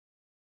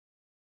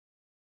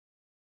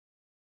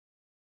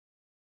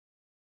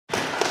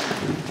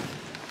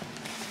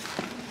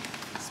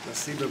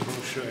Спасибо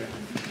большое.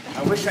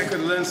 I wish I could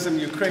learn some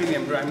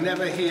Ukrainian, but I'm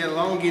never here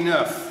long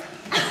enough.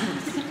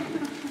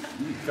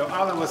 So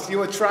Oliver, you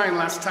were trying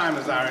last time,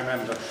 as I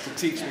remember, to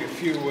teach me a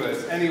few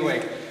words.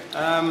 Anyway,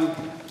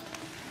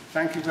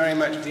 thank you very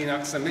much, Dean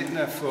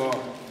Oksamitna, for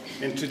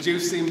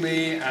introducing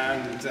me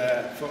and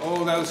for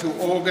all those who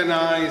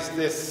organized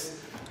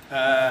this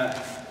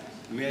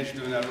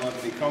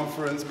Международный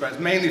conference, but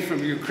it's mainly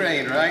from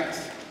Ukraine, right?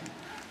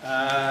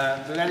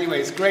 But anyway,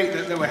 it's great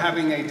that we're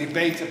having a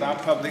debate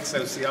about public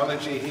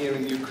sociology here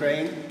in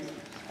Ukraine.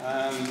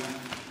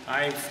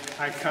 I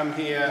come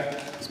here,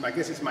 I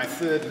guess it's my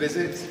third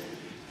visit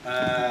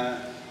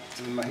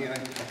to the Mohyla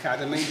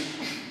Academy,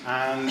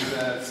 and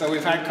so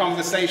we've had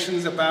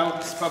conversations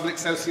about public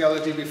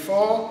sociology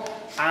before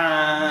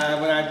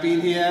when I've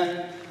been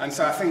here, and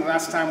so I think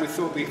last time we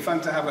thought it'd be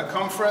fun to have a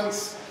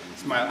conference.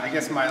 It's I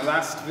guess my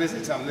last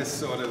visit on this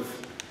sort of,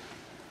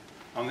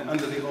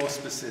 under the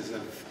auspices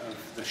of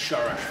the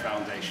Soros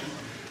Foundation.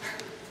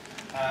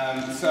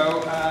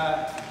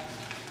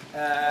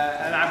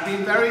 And I've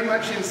been very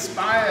much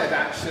inspired,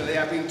 actually.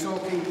 I've been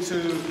talking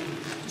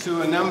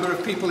to a number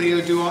of people here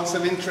who do lots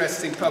of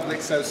interesting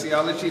public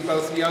sociology,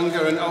 both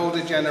younger and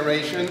older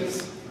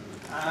generations.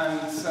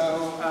 And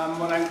so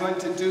what I'm going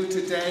to do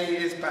today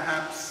is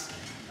perhaps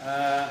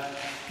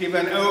give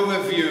an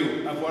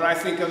overview of what I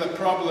think are the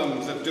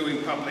problems of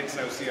doing public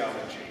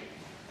sociology.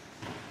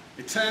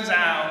 It turns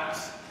out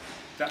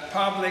that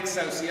public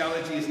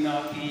sociology is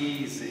not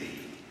easy.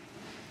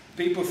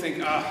 People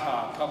think,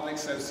 aha, public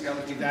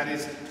sociology, that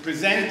is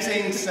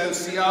presenting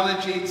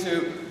sociology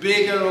to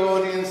bigger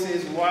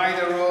audiences,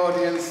 wider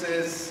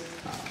audiences.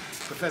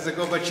 Professor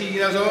Gorbachev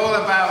knows all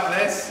about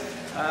this,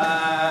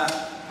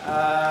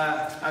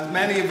 and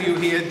many of you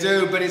here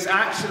do, but it's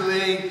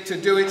actually, to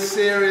do it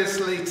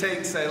seriously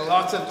takes a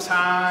lot of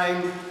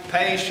time,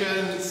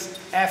 patience,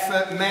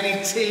 effort,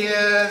 many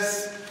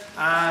tears,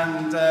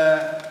 and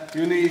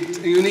you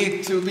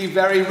need to be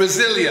very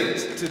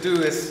resilient to do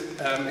this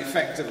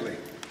effectively.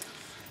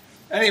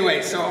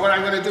 Anyway, so what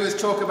I'm going to do is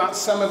talk about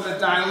some of the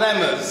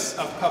dilemmas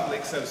of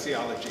public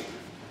sociology.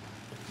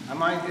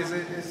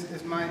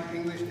 Is my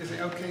English, is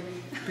it okay?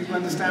 People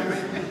understand me?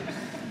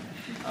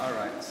 All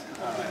right,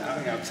 I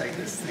think I'll take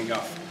this thing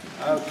off.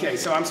 Okay,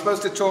 so I'm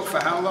supposed to talk for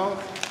how long?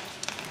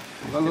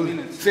 50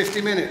 minutes.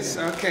 50 minutes,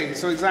 okay,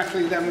 so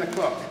exactly 11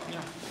 o'clock.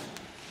 Yeah.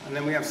 And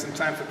then we have some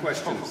time for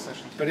questions.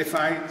 But if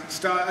I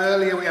start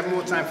earlier, we have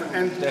more time for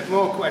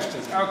more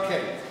questions.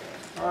 Okay,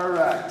 all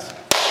right.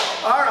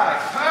 All right,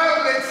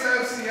 public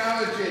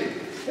sociology.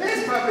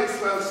 Here's public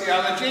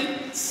sociology.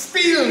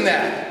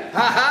 Spielner.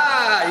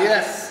 Ha-ha,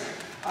 yes.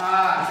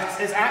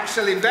 It's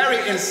actually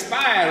very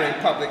inspiring,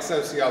 public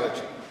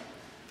sociology.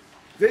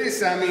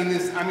 This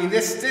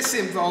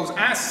involves,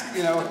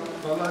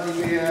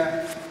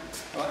 Volodymyr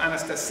or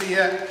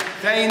Anastasia,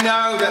 they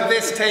know that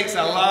this takes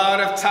a lot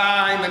of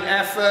time and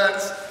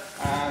effort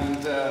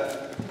and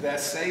their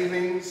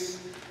savings.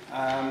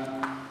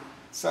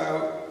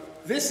 So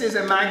this is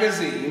a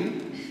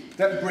magazine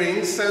that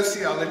brings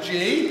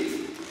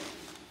sociology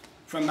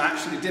from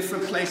actually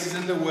different places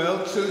in the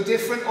world to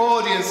different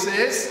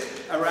audiences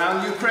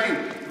around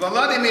Ukraine.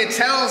 Volodymyr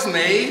tells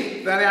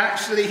me that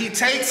actually he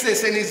takes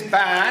this in his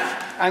bag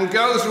and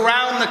goes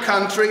around the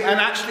country and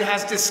actually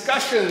has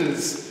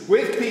discussions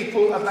with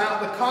people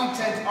about the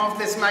content of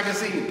this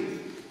magazine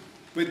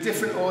with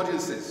different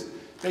audiences.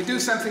 They do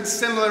something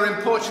similar in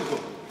Portugal.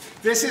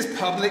 This is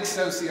public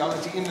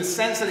sociology in the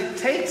sense that it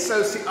takes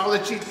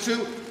sociology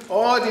to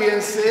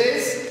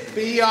audiences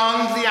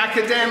beyond the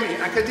academia.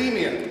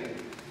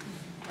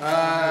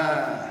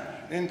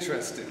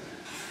 Interesting.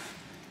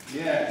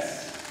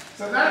 Yes.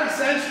 So that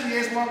essentially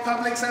is what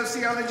public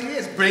sociology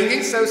is,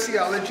 bringing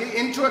sociology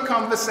into a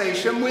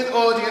conversation with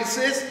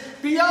audiences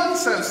beyond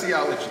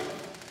sociology.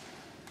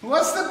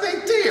 What's the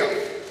big deal?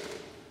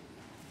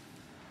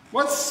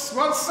 What's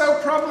so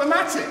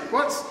problematic?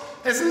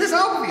 Isn't this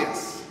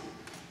obvious?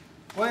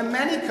 Well, in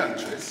many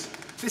countries,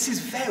 this is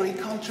very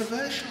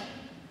controversial.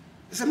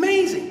 It's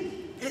amazing.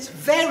 It's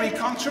very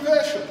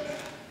controversial.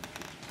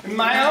 In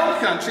my own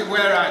country,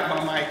 where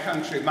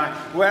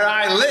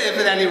I live,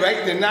 at any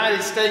rate, the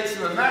United States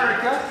of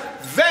America,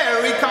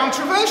 very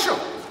controversial.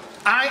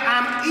 I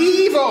am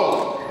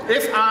evil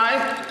if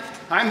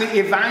I'm the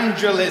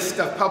evangelist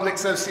of public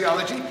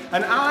sociology,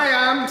 and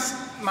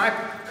my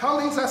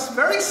colleagues are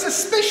very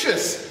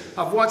suspicious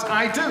of what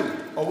I do,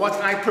 or what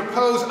I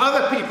propose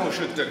other people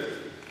should do.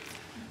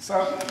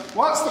 So,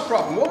 what's the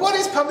problem? Well, what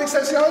is public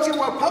sociology?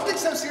 Well, public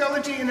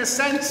sociology, in a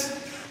sense,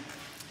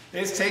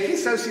 is taking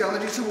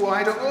sociology to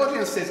wider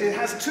audiences. It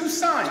has two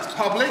sides,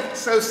 public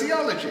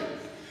sociology.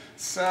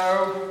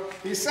 So,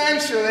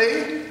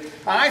 essentially,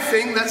 I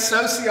think that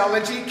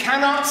sociology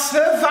cannot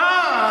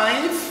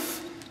survive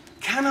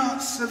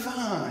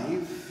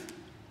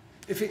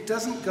if it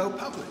doesn't go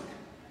public.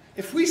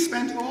 If we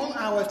spend all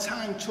our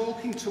time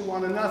talking to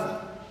one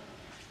another,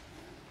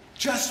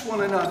 just one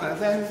another,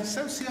 then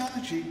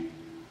sociology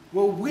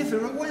will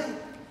wither away,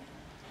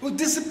 will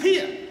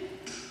disappear.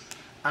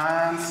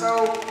 And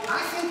so I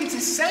think it's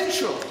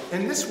essential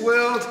in this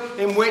world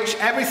in which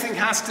everything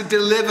has to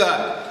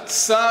deliver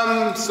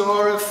some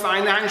sort of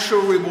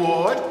financial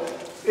reward,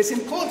 it's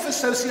important for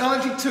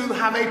sociology to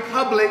have a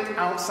public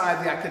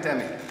outside the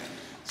academic.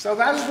 So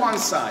that is one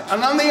side.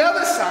 And on the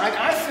other side,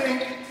 I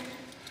think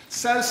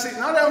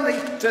not only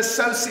does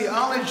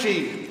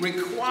sociology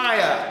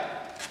require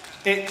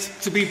it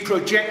to be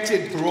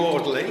projected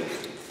broadly,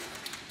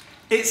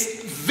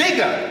 its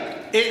vigor,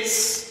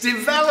 its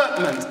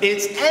development,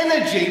 its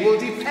energy will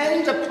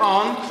depend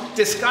upon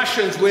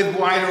discussions with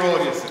wider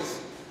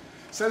audiences.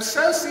 So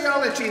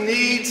sociology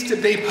needs to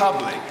be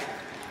public.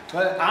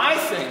 But I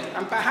think,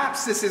 and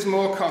perhaps this is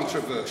more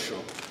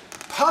controversial,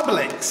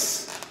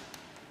 publics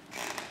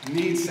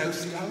need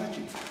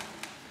sociology.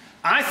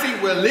 I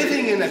think we're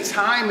living in a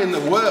time in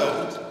the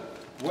world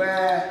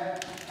where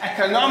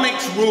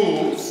economics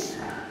rules,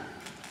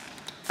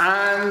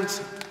 and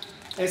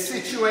a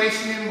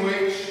situation in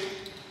which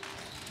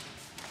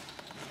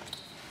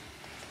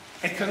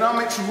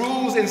economics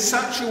rules in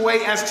such a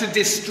way as to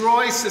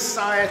destroy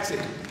society.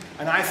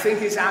 And I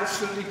think it's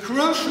absolutely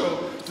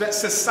crucial that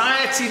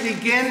society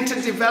begin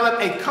to develop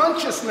a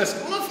consciousness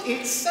of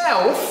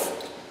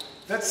itself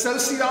that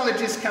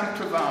sociologists can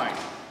provide.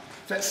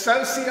 That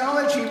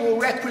sociology will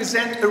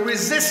represent a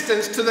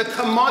resistance to the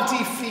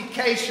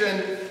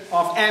commodification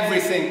of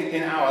everything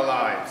in our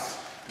lives.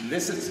 And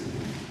this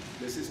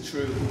is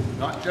true,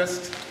 not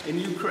just in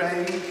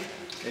Ukraine,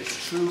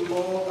 it's true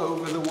all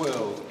over the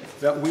world,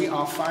 that we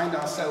find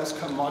ourselves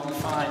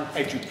commodifying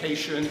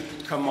education,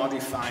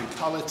 commodifying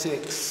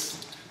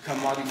politics,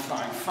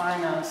 commodifying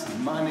finance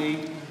and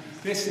money.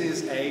 This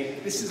is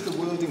the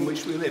world in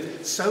which we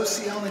live.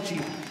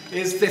 Sociology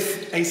is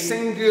a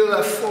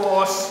singular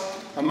force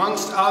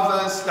amongst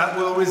others that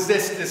will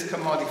resist this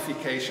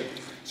commodification.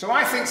 So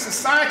I think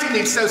society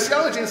needs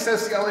sociology and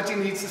sociology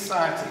needs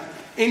society.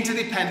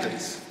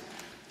 Interdependence.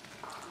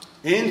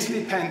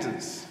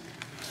 Interdependence.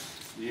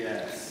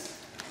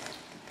 Yes.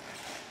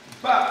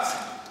 But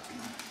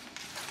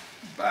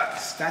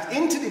that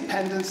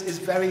interdependence is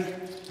very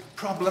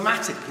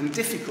problematic and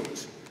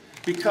difficult,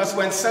 because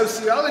when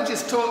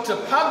sociologists talk to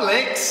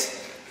publics,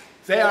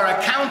 they are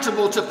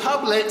accountable to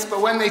publics,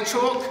 but when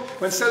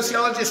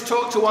sociologists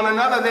talk to one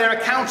another, they're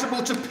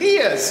accountable to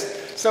peers.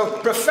 So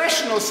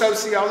professional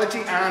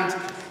sociology and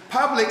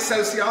public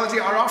sociology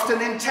are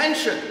often in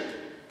tension.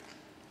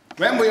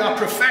 When we are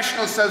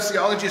professional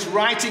sociologists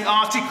writing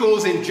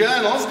articles in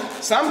journals,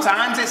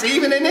 sometimes it's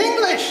even in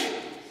English.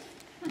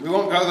 We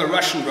won't go the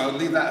Russian road,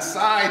 leave that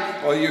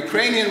aside, or the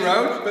Ukrainian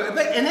road, but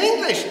in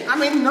English. I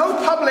mean, no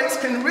publics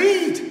can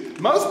read.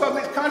 Most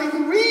publics can't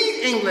even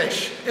read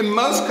English in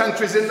most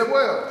countries in the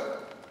world.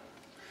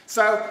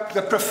 So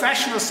the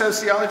professional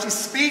sociology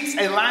speaks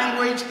a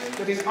language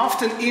that is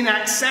often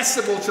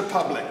inaccessible to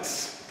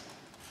publics.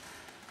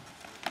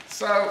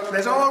 So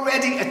there's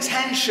already a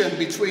tension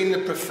between the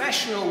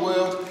professional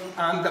world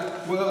and the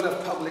world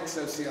of public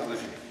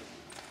sociology.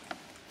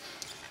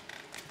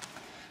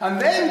 And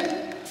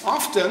then,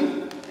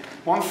 often,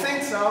 one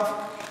thinks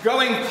of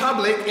going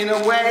public in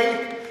a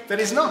way that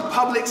is not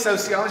public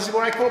sociology, it's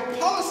what I call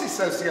policy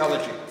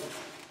sociology.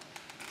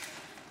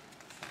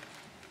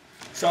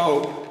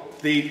 So,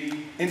 the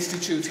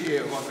institute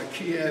here was the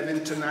Kyiv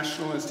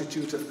International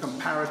Institute of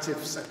Comparative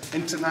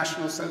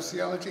International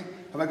Sociology.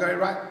 Have I got it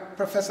right,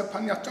 Professor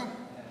Pagnoto?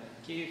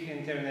 Kyiv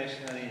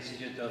International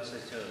Institute of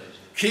Sociology.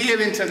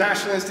 Kyiv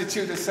International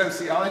Institute of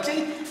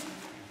Sociology,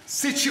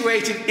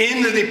 situated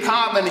in the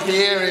department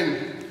here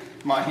in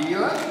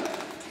Mohyla,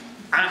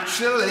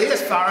 actually,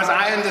 as far as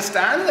I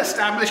understand,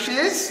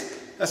 establishes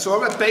a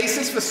sort of a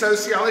basis for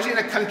sociology in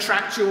a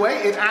contractual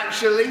way. It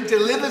actually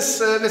delivers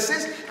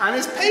services and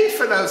is paid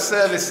for those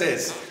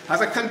services as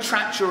a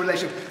contractual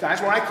relationship.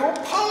 That's what I call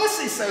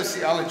policy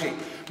sociology.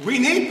 We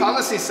need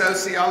policy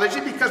sociology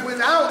because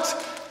without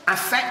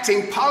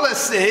affecting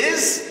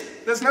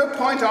policies, there's no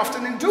point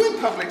often in doing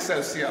public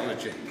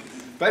sociology.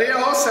 But it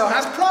also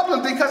has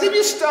problems, because if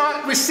you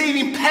start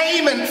receiving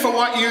payment for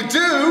what you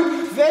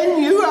do,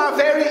 then you are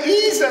very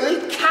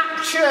easily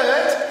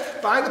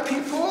captured by the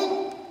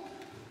people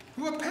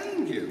who are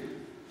paying you.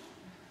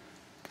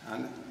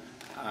 And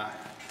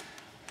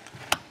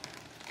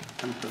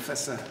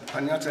Professor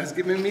Pagnoto has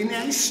given me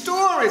many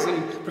stories,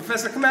 and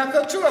Professor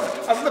Kamelko too,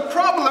 of the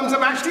problems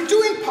of actually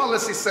doing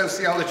policy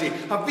sociology,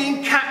 of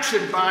being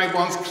captured by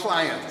one's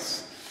clients.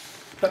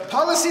 But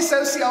policy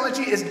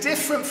sociology is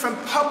different from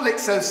public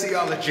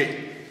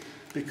sociology,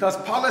 because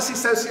policy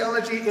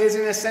sociology is,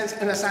 in a sense,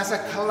 has a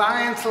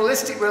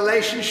clientelistic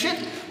relationship,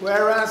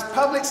 whereas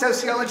public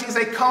sociology is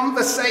a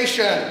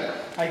conversation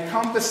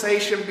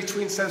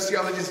between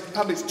sociologists and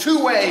publics,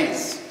 two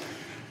ways.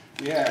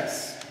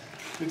 Yes,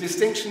 the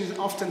distinction is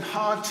often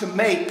hard to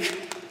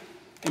make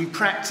in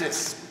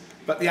practice,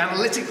 but the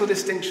analytical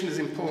distinction is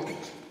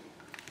important.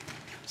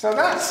 So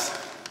that's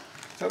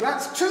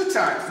two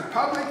types, the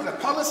public, the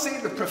policy,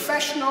 the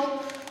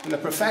professional, and the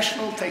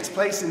professional takes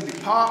place in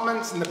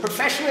departments, and the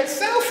profession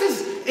itself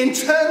is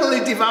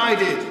internally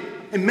divided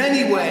in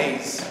many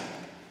ways.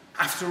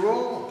 After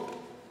all,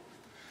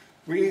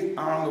 We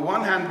are, on the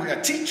one hand, we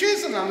are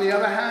teachers, and on the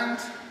other hand,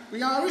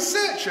 we are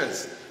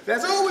researchers.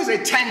 There's always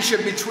a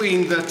tension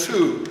between the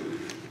two,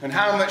 and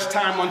how much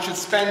time one should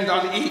spend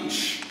on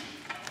each.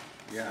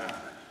 Yeah.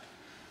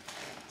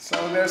 So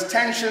there's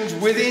tensions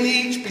within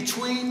each,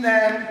 between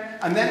them,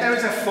 and then there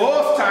is a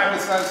fourth type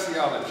of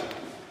sociology.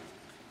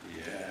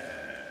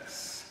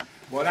 Yes.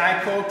 What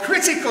I call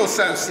critical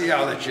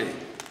sociology.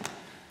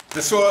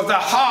 The sort of the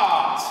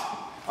heart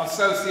of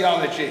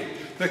sociology.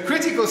 The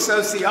critical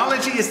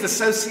sociology is the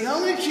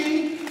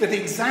sociology that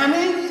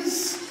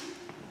examines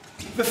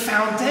the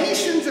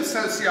foundations of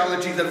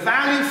sociology, the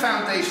value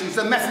foundations,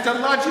 the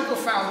methodological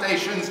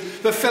foundations,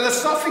 the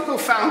philosophical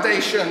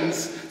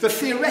foundations, the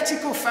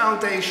theoretical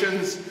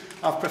foundations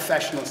of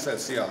professional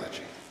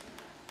sociology.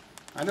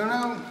 I don't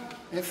know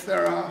if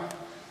there are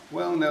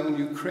well-known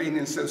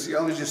Ukrainian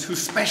sociologists who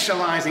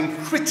specialize in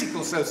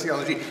critical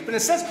sociology, but in a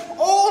sense,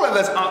 all of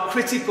us are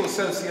critical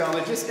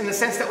sociologists in the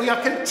sense that we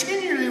are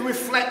continually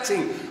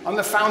reflecting on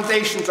the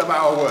foundations of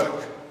our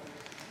work.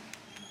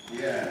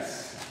 Yes.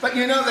 But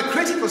you know, the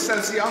critical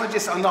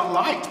sociologists are not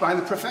liked by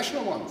the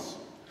professional ones.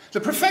 The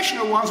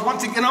professional ones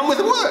want to get on with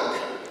the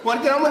work,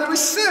 want to get on with the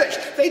research.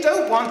 They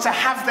don't want to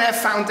have their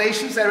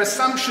foundations, their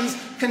assumptions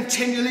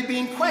continually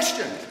being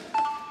questioned.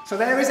 So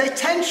there is a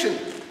tension.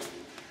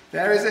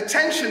 There is a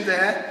tension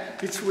there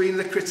between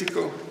the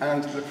critical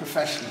and the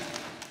professional.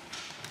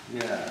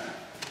 Yeah.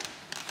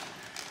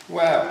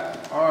 Well,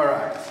 all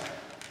right.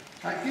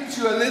 That gives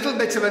you a little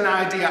bit of an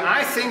idea.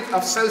 I think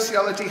of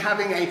sociology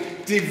having a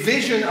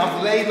division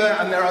of labor,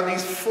 and there are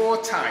these four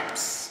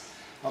types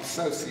of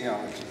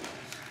sociology.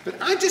 But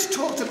I just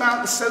talked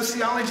about the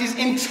sociology's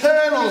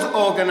internal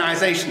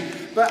organization.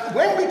 But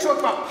when we talk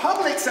about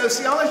public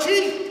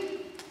sociology,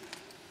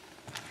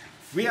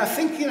 we are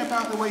thinking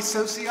about the way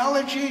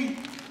sociology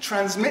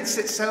transmits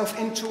itself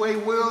into a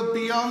world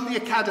beyond the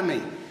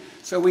academy.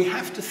 So we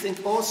have to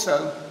think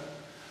also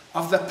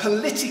of the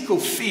political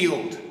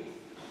field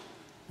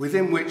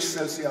within which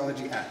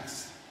sociology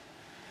acts.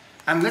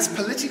 And this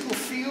political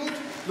field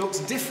looks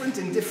different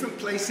in different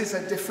places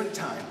at different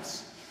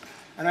times.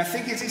 And I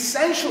think it's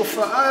essential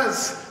for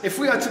us, if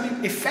we are to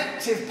be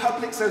effective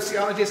public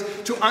sociologists,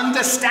 to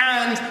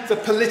understand the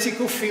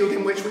political field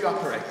in which we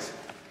operate.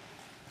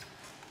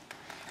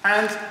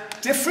 And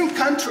different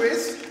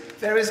countries,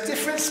 there is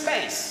different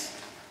space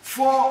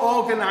for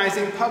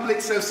organizing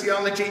public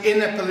sociology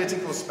in a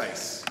political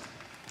space.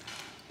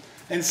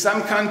 In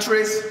some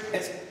countries,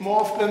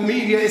 the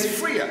media is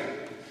freer.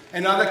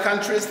 In other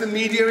countries, the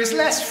media is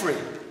less free.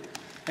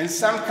 In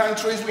some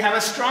countries, we have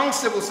a strong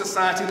civil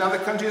society. In other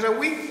countries, a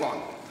weak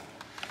one.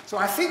 So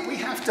I think we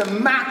have to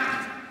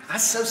map,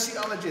 as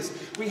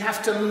sociologists, we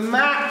have to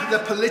map the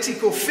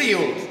political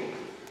field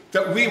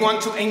that we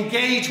want to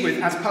engage with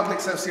as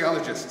public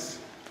sociologists.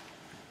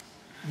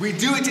 We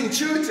do it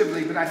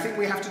intuitively, but I think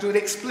we have to do it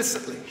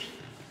explicitly.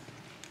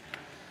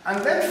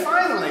 And then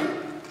finally,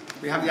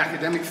 we have the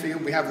academic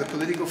field, we have the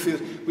political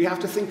field, we have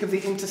to think of the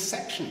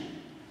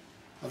intersection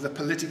of the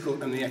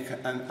political and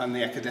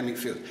the academic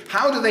field.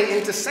 How do they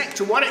intersect?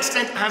 To what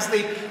extent has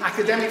the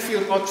academic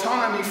field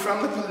autonomy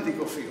from the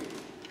political field?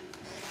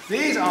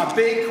 These are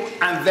big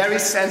and very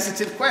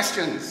sensitive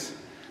questions,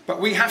 but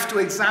we have to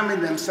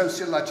examine them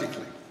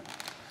sociologically.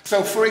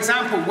 So, for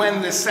example,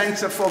 when the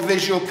Center for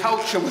Visual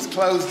Culture was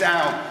closed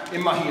down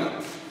in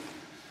Mohyla,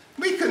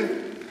 we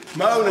can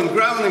moan and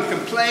groan and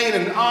complain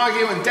and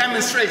argue and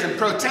demonstrate and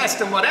protest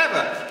and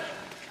whatever.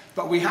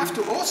 But we have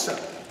to also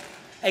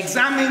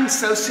examine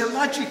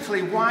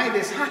sociologically why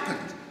this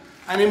happened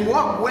and in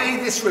what way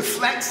this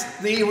reflects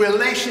the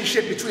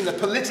relationship between the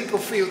political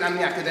field and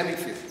the academic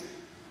field.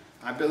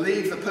 I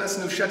believe the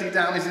person who shut it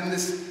down is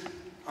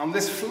on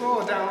this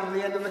floor down at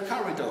the end of the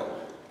corridor.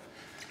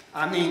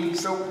 I mean,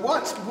 so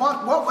what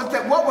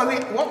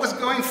was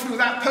going through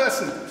that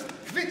person?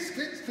 Kvit,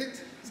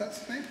 is that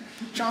his name?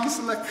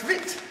 Chancellor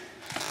Kvit.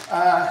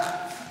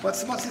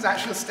 What's his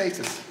actual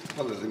status?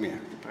 Volodymyr.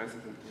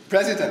 President.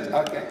 President,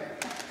 okay.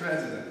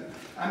 President.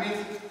 I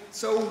mean,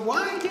 so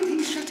why did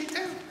he shut it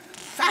down?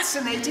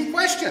 Fascinating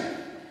question.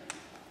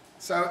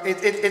 So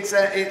it's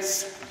an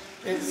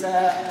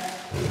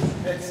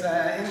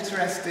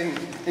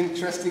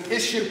interesting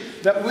issue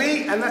that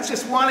and that's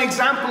just one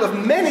example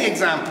of many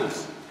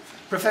examples.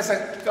 Professor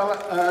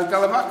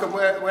Galavaka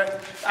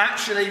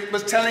actually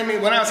was telling me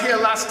when I was here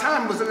last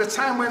time, was at the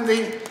time when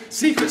the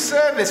Secret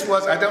Service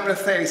was, I don't know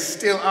if they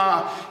still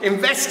are,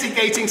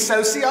 investigating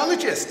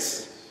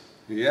sociologists.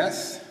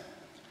 Yes.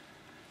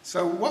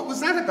 So what was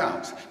that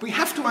about? We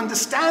have to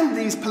understand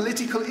these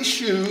political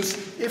issues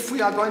if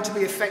we are going to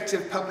be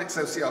effective public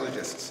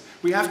sociologists.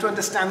 We have to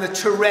understand the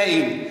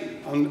terrain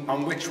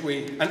on which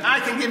and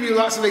I can give you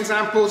lots of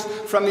examples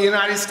from the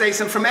United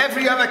States and from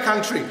every other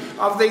country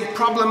of the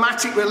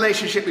problematic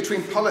relationship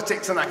between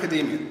politics and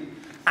academia.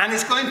 And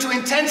it's going to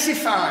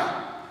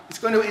intensify. It's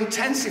going to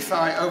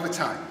intensify over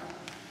time.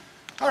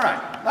 All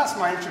right, that's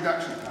my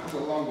introduction. That was a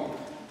long one.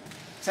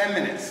 10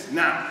 minutes.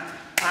 Now,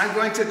 I'm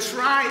going to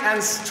try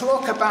and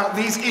talk about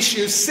these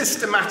issues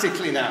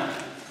systematically now.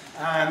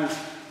 And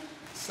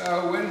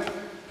so when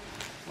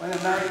when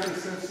American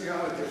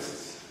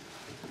sociologists,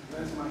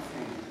 where's my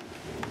thing?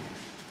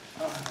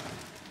 Oh,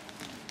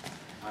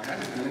 I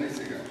had it a minute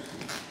ago.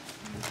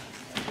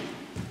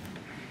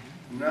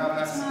 No,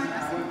 that's not, I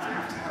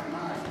have to have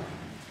mine.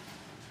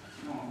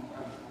 No,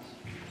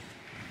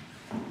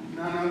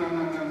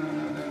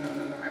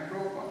 I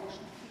brought one.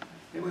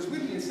 It was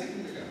with me a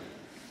second ago.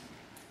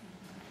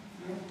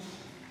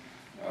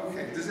 No?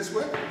 Okay, does this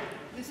work?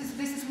 This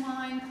is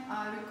mine,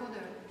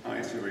 recorder. Oh,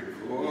 it's your Yeah,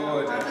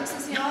 recorder. part of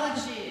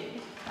sociology.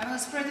 I will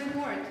spread the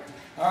word.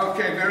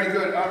 Okay, very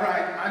good. All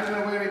right, I don't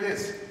know where it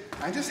is.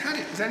 I just had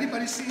it. Has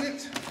anybody seen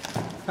it?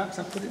 Perhaps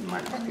I put it in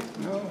my pocket.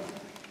 No.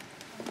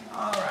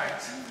 All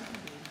right.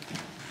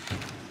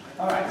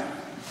 All right.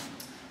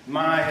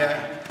 My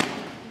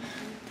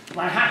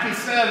happy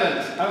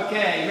servant.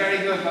 Okay, very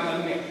good,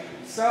 Volodymyr.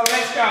 So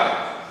let's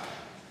go.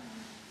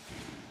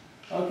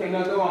 Okay,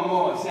 no, go on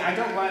more. See, I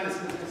don't like this.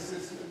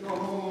 Go on,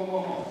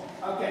 more.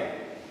 Okay.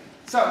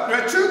 So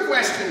there are two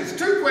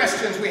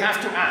questions we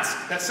have to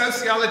ask that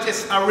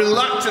sociologists are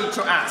reluctant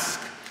to ask.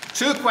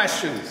 Two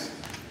questions.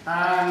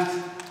 And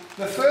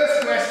the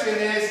first question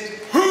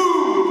is,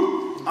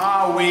 who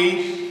are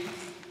we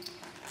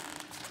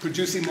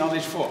producing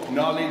knowledge for?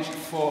 Knowledge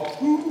for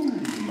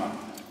whom?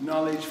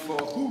 Knowledge for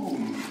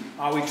whom?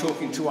 Are we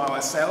talking to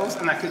ourselves,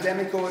 an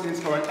academic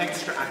audience, or an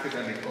extra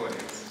academic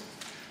audience?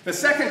 The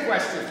second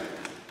question,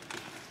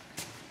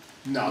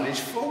 knowledge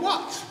for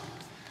what?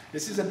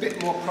 This is a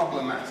bit more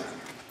problematic.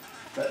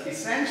 But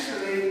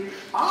essentially,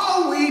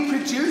 are we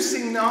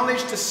producing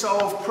knowledge to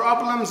solve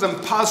problems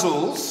and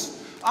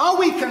puzzles? Are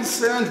we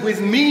concerned with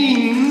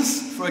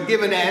means for a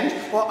given end?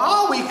 Or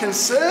are we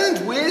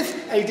concerned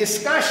with a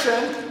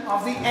discussion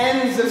of the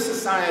ends of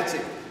society,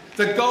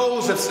 the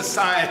goals of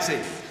society,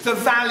 the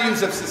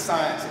values of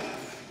society?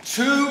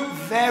 Two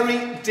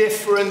very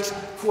different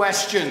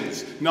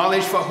questions.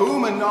 Knowledge for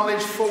whom and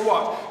knowledge for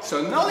what?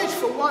 So knowledge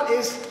for what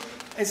is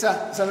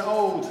an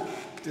old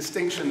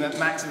distinction that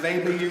Max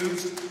Weber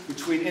used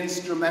between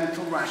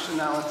instrumental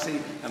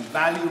rationality and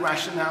value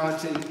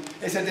rationality.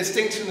 It's a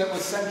distinction that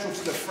was central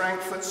to the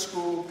Frankfurt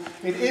School.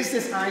 It is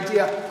this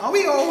idea, are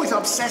we always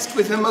obsessed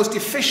with the most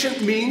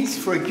efficient means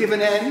for a given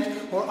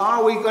end, or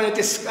are we going to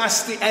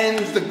discuss the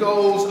ends, the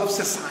goals of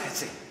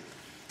society?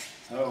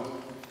 So,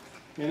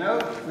 you know,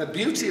 the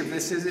beauty of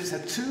this is it's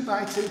a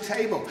 2-by-2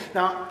 table.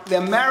 Now, the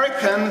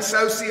American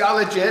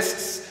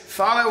sociologists,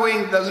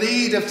 following the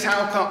lead of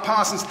Talcott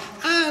Parsons,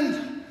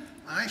 and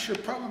I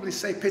should probably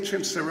say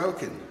Pitcham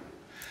Sorokin,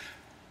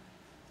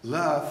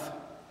 love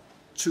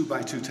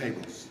 2-by-2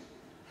 tables.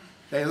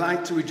 They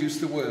like to reduce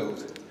the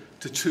world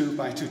to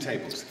 2-by-2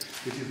 tables,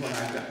 which is what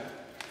I've done.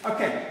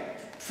 Okay,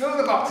 fill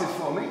the boxes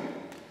for me.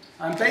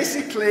 And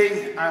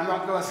basically, I'm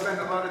not going to spend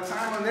a lot of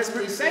time on this,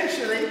 but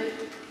essentially,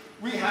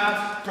 we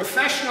have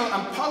professional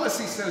and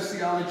policy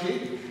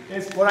sociology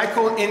is what I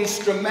call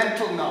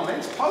instrumental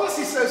knowledge.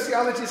 Policy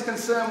sociology is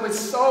concerned with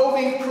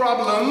solving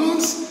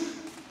problems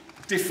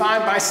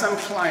defined by some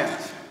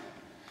client.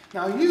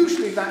 Now,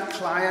 usually that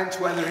client,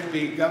 whether it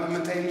be a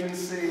government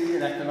agency,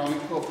 an economic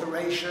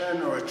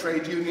corporation, or a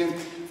trade union,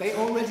 they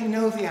already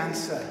know the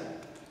answer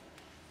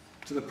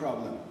to the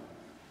problem.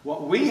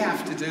 What we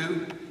have to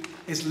do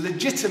is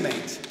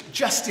legitimate,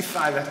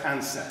 justify that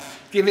answer,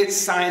 give it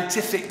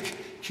scientific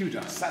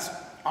kudos. That's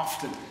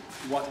often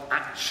what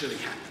actually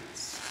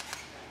happens.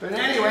 But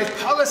anyway,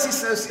 policy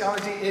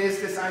sociology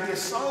is this idea of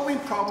solving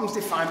problems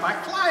defined by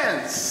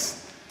clients.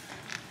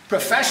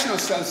 Professional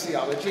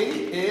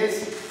sociology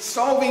is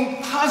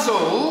solving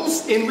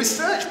puzzles in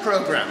research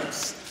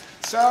programs.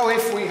 So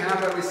if we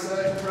have a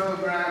research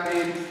program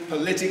in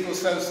political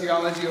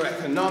sociology or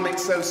economic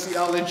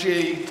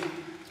sociology,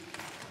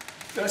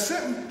 there are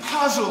certain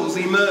puzzles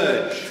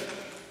emerge.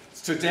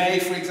 Today,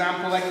 for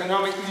example,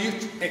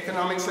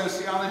 economic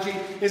sociology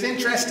is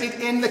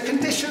interested in the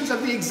conditions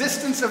of the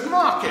existence of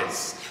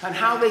markets and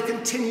how they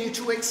continue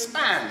to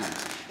expand.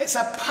 It's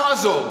a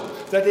puzzle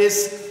that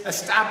is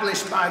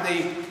established by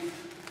the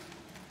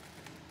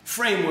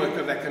framework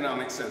of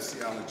economic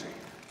sociology.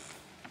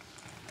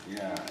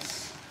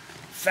 Yes.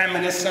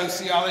 Feminist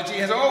sociology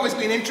has always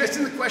been interested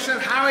in the question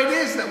of how it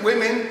is that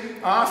women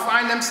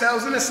find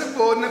themselves in a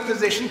subordinate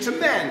position to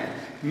men.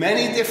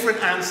 Many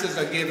different answers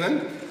are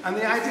given, and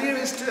the idea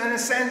is to, in a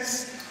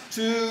sense,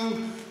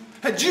 to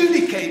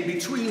adjudicate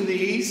between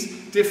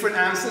these different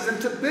answers and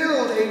to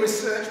build a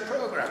research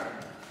program.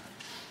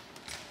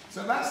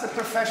 So that's the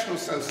professional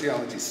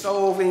sociology,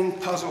 solving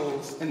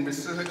puzzles in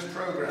research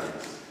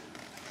programs.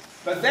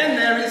 But then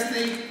there is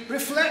the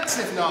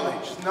reflexive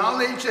knowledge,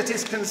 knowledge that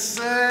is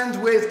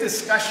concerned with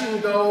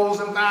discussing goals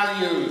and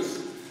values.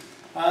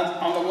 And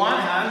on the one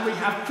hand, we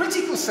have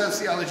critical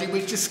sociology,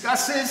 which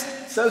discusses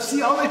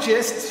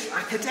sociologists,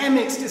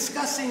 academics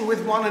discussing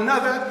with one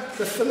another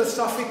the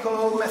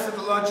philosophical,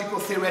 methodological,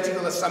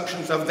 theoretical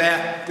assumptions of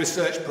their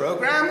research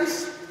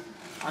programs.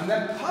 And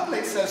then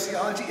public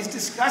sociology is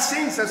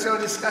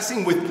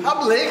discussing with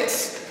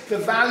publics the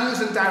values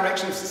and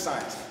direction of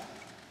society.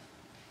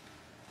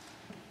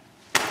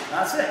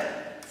 That's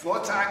it.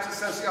 4 types of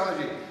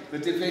sociology. The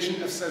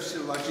division of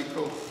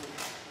sociological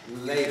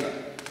labor.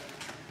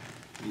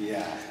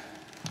 Yeah.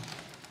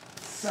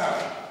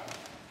 So,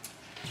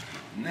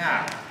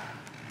 now,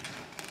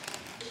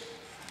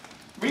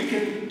 we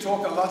can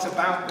talk a lot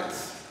about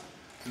this.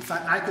 In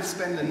fact, I could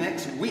spend the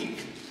next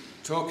week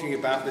talking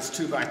about this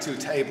 2x2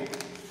 table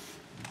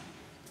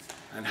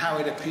and how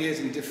it appears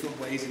in different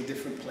ways in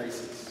different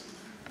places,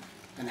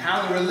 and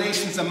how the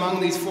relations among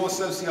these four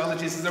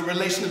sociologies is a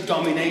relation of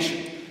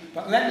domination.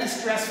 But let me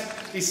stress,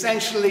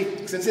 essentially,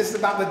 since this is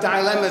about the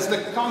dilemmas,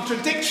 the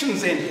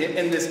contradictions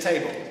in this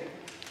table.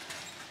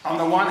 On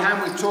the one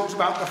hand, we've talked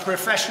about the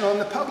professional and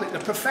the public. The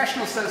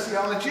professional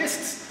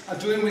sociologists are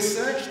doing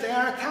research. They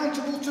are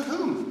accountable to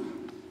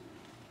whom?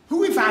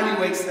 Who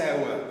evaluates their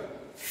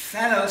work?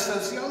 Fellow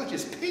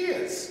sociologists,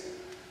 peers,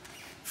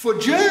 for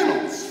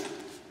journals.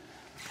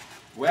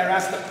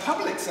 Whereas the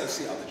public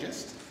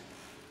sociologist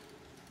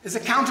is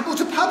accountable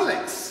to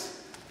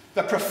publics.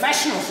 The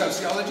professional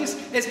sociologist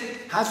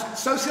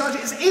sociology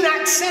is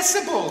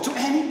inaccessible to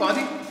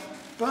anybody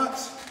but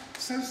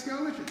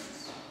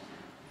sociologists.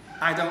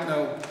 I don't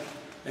know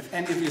if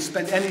any of you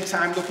spent any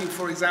time looking,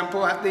 for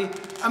example, at the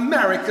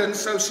American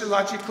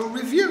Sociological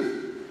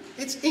Review.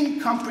 It's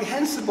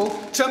incomprehensible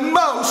to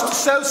most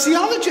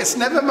sociologists,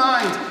 never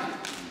mind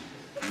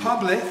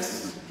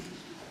publics.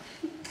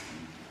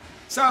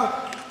 So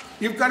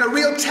you've got a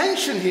real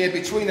tension here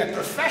between a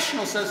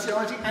professional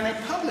sociology and a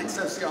public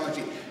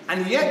sociology,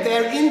 and yet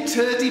they're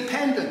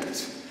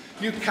interdependent.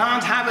 You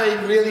can't have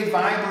a really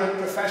vibrant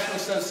professional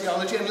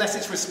sociology unless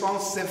it's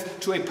responsive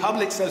to a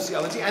public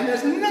sociology, and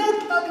there's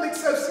no public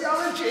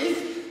sociology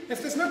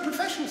if there's no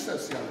professional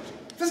sociology.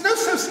 There's no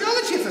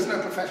sociology if there's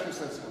no professional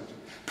sociology.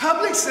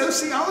 Public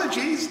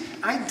sociology's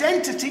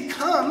identity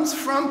comes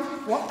from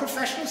what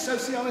professional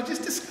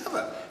sociologists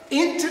discover: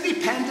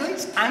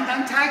 interdependence and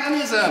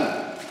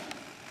antagonism.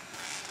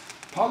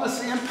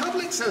 Policy and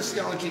public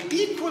sociology,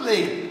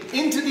 equally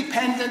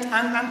interdependent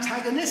and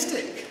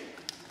antagonistic.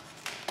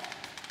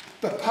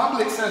 The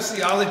public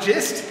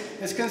sociologist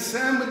is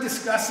concerned with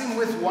discussing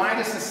with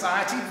wider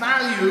society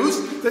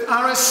values that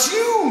are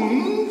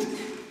assumed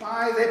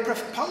by the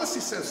policy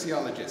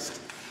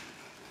sociologist.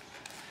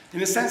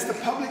 In a sense, the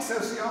public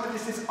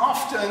sociologist is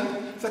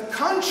often the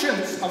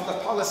conscience of the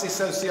policy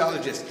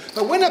sociologist.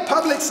 But when a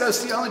public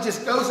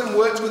sociologist goes and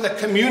works with a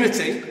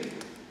community,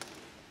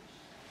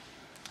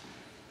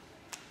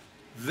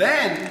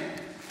 then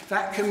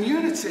that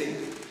community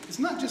is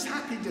not just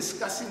happy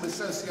discussing with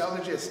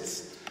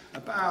sociologists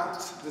about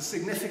the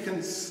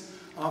significance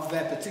of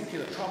their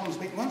particular problems,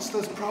 but it wants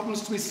those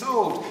problems to be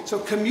solved. So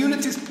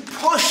communities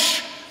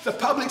push the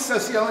public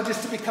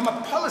sociologist to become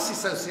a policy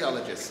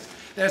sociologist.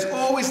 There's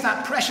always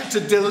that pressure to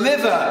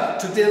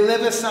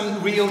deliver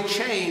some real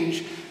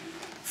change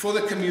for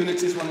the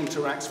communities one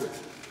interacts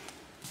with.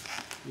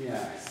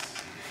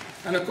 Yes.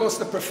 And of course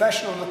the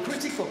professional and the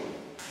critical.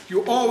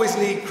 You always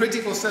need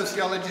critical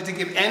sociology to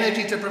give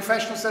energy to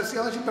professional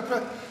sociology, but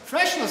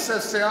professional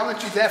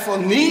sociology therefore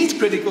needs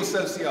critical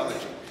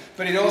sociology.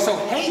 But it also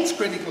hates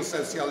critical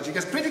sociology,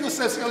 because critical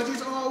sociology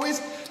is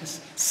always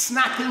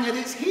snapping at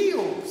its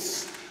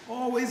heels,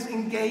 always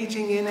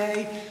engaging in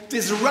a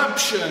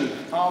disruption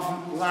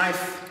of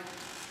life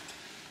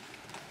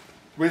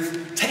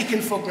with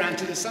taken for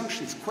granted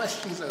assumptions,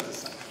 questions those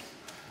assumptions.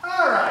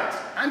 All right,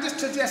 I'm just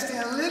suggesting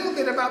a little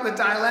bit about the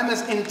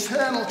dilemmas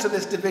internal to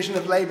this division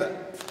of labor.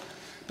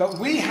 But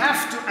we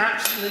have to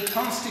actually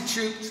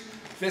constitute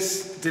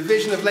this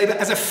division of labor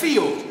as a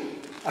field.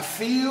 A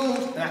field,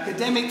 an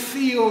academic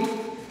field,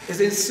 is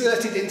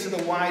inserted into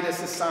the wider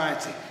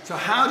society. So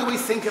how do we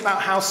think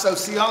about how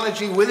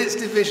sociology, with its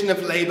division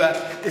of labor,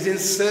 is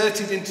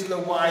inserted into the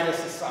wider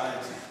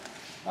society?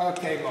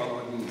 Okay,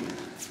 well,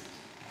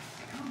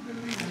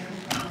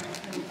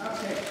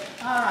 okay,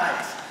 all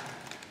right.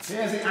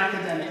 Here's the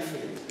academic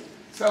field.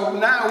 So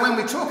now when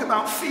we talk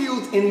about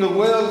field in the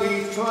world,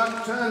 we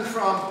turn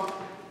from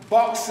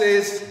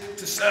boxes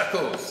to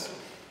circles.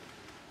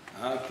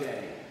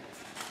 Okay.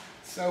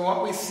 So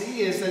what we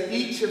see is that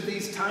each of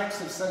these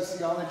types of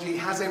sociology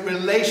has a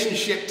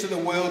relationship to the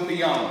world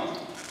beyond.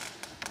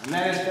 And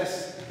let us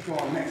just go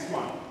on, next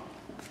one.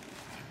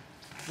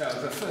 So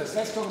the first,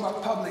 let's talk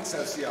about public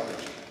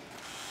sociology.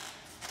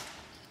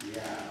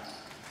 Yeah.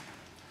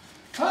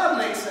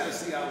 Public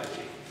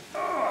sociology.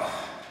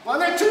 Oh. Well,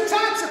 there are two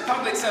types of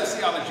public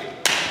sociology.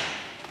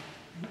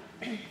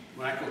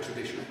 What I call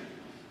traditional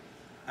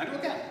and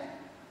organic.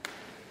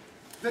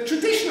 The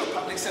traditional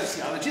public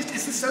sociologist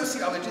is the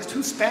sociologist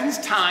who spends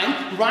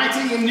time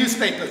writing in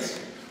newspapers,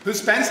 who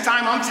spends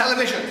time on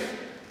television.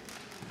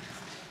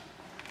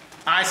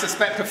 I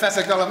suspect,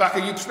 Professor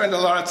Golovaka, you spend a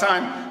lot of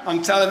time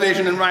on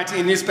television and writing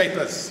in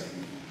newspapers.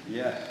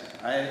 Yes,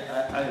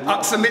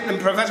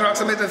 Professor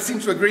Oxamita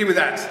seems to agree with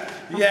that.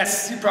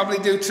 Yes, you probably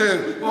do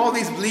too. All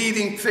these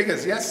bleeding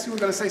figures. Yes, you were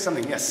going to say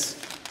something. Yes.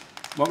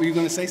 What were you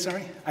going to say?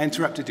 Sorry, I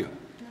interrupted you.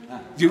 No.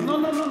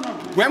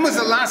 When was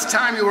the last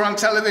time you were on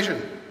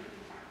television?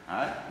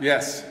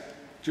 Yes.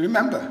 Do you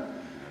remember?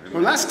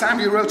 Well, last time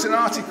you wrote an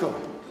article.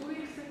 2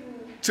 weeks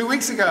ago. 2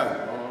 weeks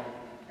ago. Oh,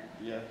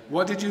 yeah.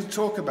 What did you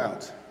talk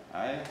about?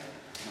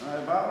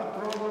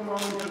 About the problem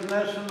of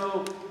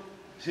international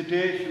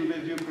situation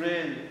with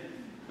Ukraine,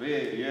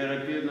 with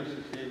European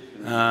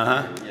Association.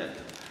 Yes.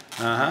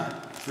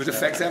 It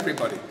affects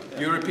everybody.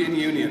 European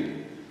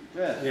Union.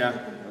 Yes. Yeah.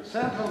 A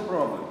central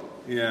problem.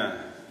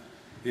 Yeah.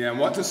 Yeah. And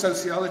what do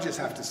sociologists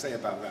have to say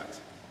about that?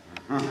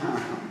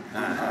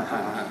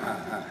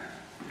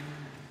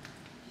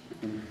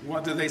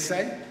 What do they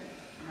say?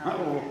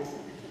 Oh.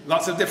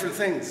 Lots of different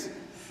things.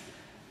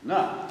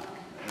 Now,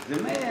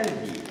 the main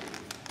idea,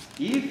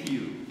 if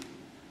you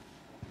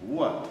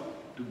want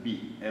to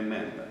be a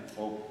member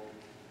of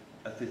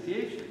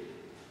association,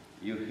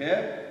 you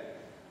have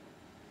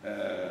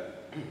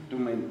to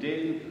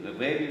maintain the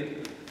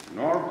various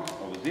norms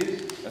of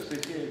this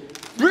association.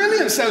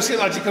 Brilliant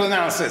sociological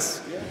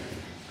analysis. Yeah.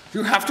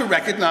 You have to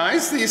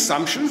recognize the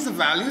assumptions, the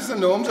values, the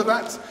norms of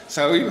that.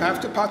 So you have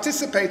to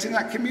participate in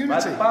that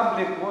community. But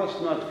public was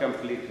not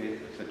completely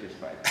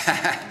satisfied.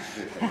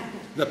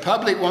 The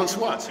public wants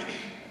what?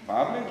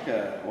 Public,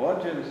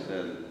 audience,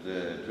 and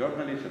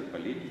journalists and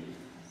politics.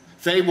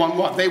 They want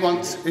what? They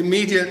want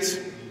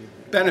immediate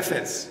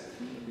benefits.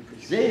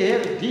 They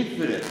have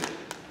different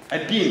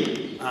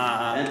opinions.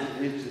 And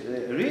it's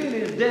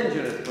really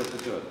dangerous for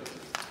sociology.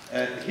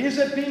 His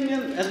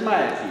opinion and my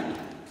opinion.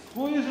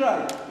 Who is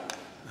right?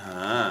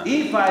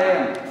 If I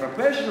am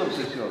professional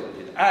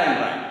sociologist, I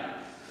am right.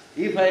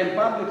 If I am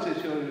public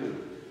sociologist,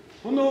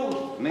 who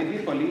knows? Maybe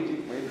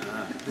politics, maybe.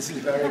 This is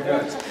very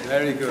good.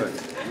 Very good.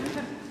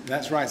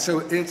 That's right. So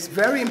it's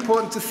very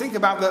important to think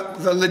about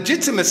the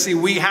legitimacy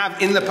we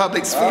have in the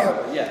public sphere.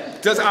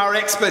 Yes. Does our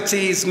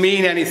expertise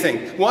mean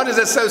anything? What does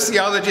a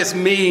sociologist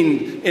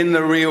mean in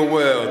the real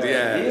world?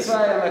 Yes. If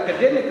I am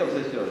academic of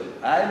sociology,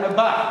 I am a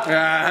bar.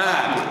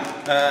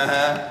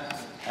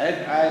 I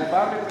am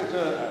public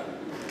sociologist.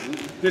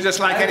 You're just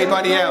like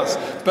anybody else.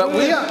 But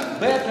we are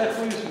better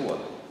who is what.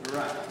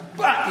 right.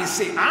 But you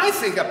see, I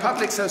think a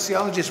public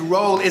sociologist's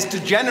role is to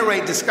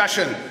generate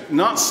discussion,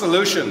 not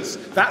solutions.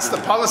 That's the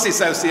policy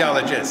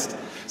sociologist.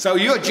 So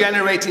you're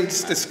generating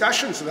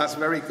discussion, so that's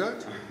very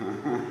good.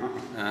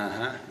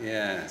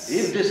 Yes.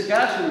 If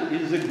discussion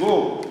is the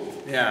goal,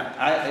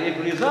 Yeah.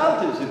 if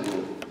result is the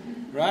goal.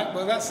 Right?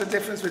 Well, that's the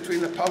difference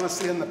between the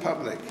policy and the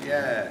public.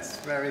 Yes.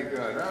 Very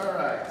good. All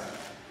right.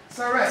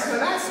 So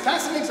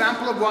that's an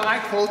example of what I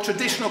call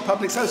traditional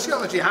public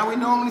sociology, how we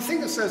normally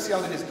think of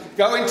sociologists.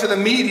 Go into the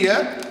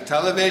media,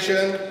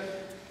 television,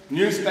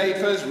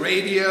 newspapers,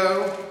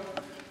 radio,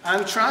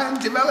 and try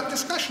and develop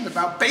discussion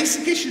about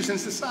basic issues in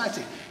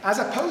society, as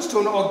opposed to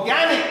an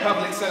organic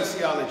public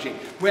sociology,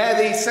 where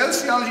the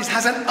sociologist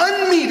has an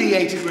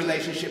unmediated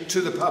relationship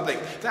to the public.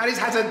 That is,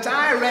 has a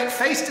direct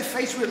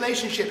face-to-face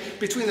relationship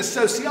between the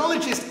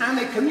sociologist and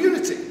a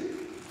community,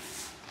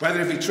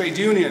 whether it be trade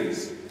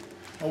unions,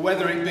 or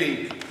whether it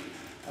be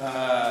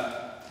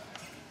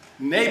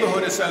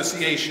neighborhood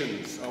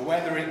associations, or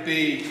whether it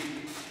be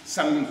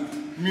some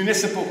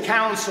municipal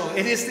council.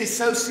 It is the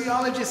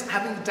sociologist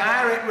having a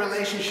direct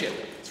relationship.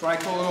 That's what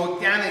I call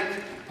organic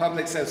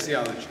public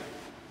sociology.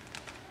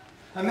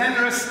 And then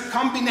there are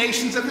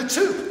combinations of the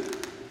two.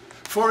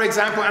 For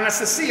example,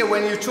 Anastasia,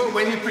 when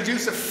you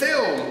produce a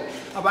film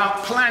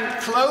about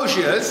plant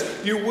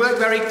closures, you work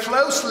very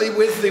closely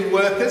with the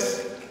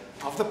workers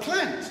of the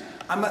plant.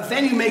 But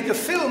then you make a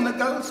film that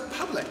goes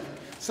public.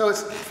 So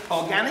it's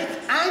organic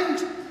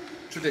and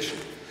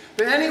traditional.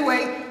 But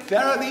anyway,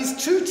 there are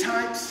these two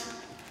types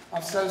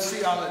of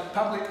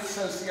public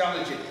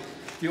sociology.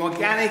 The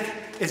organic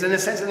is, in a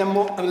sense, a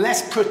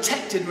less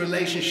protected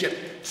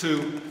relationship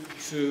to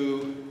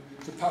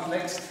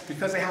publics,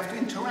 because they have to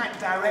interact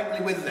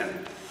directly with them.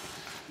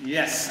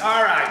 Yes,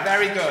 all right,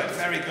 very good,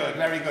 very good,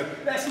 very good.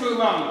 Let's move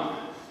on.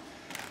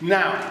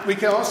 Now, we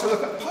can also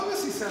look at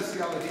policy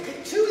sociology.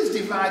 It too is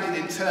divided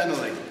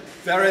internally.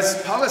 There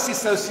is policy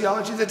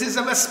sociology that is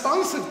a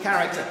responsive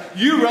character.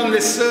 You run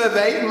this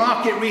survey,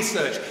 market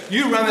research.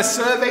 You run a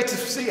survey to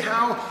see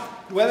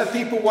whether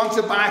people want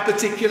to buy a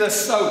particular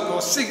soap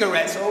or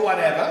cigarettes or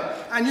whatever,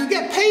 and you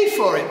get paid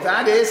for it.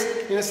 That is,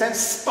 in a sense,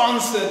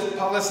 sponsored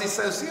policy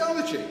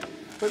sociology.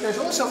 But there's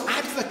also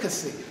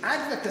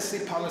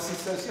advocacy policy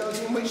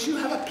sociology, in which you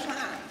have a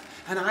plan,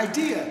 an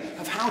idea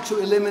of how to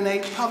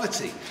eliminate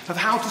poverty, of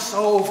how to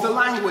solve the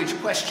language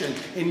question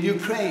in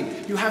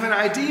Ukraine. You have an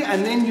idea,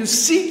 and then you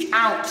seek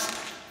out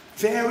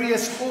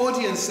various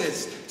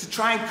audiences to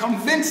try and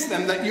convince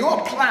them that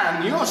your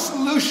plan, your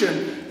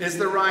solution, is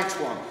the right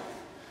one.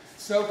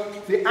 So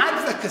the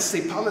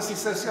advocacy policy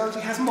sociology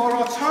has more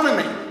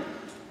autonomy.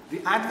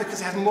 The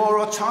advocacy has more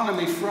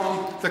autonomy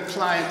from the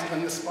client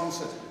than the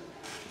sponsored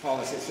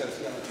policy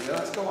sociology. Now,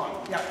 let's go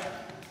on. Yeah.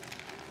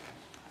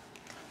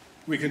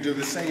 We can do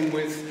the same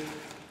with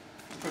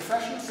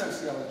professional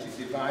sociology,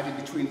 divided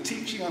between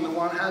teaching on the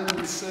one hand and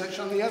research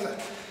on the other.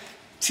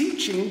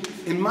 Teaching,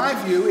 in my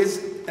view, is,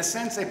 in a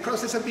sense, a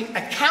process of being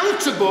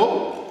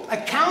accountable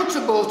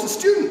to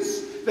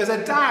students. There's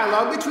a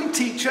dialogue between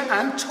teacher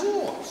and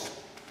taught.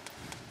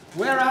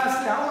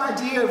 Whereas the whole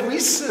idea of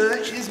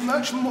research is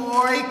much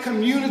more a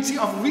community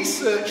of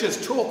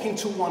researchers talking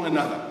to one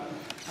another.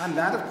 And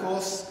that, of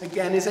course,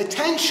 again, is a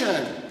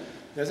tension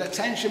There's a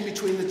tension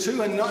between the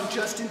two, and not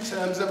just in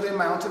terms of the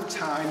amount of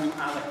time you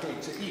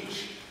allocate to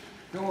each.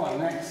 Go on,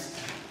 next.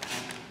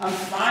 And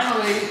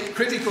finally,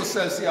 critical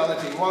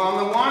sociology. Well,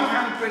 on the one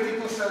hand,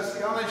 critical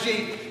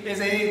sociology is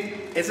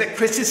a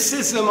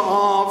criticism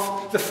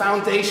of the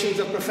foundations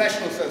of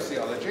professional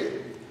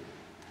sociology.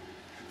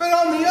 But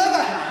on the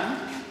other hand,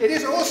 it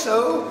is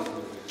also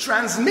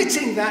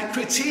transmitting that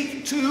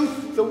critique to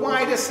the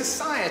wider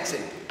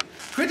society.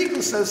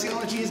 Critical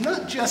sociology is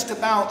not just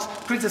about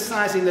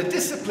criticizing the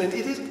discipline,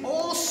 it is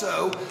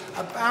also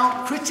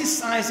about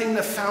criticizing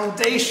the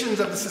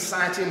foundations of the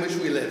society in which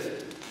we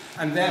live,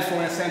 and therefore,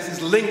 in a sense,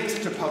 is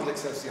linked to public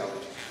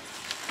sociology.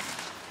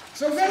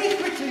 So very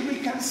quickly we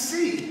can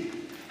see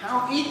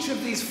how each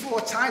of these four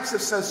types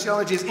of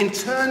sociology is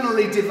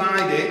internally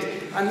divided,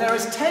 and there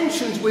is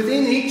tensions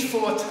within each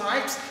four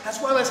types, as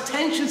well as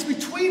tensions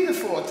between the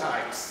four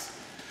types.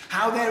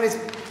 How there is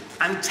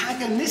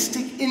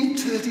antagonistic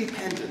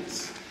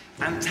interdependence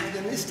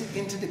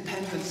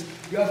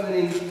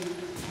governing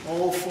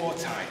all four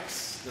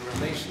types, the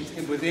relations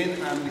within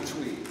and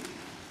between.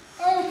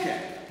 Okay,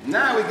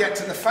 now we get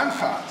to the fun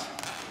part.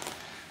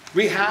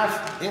 We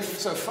have, if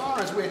so far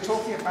as we're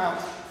talking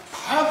about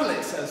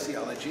public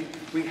sociology,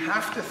 we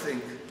have to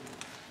think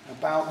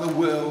about the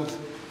world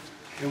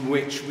in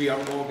which we are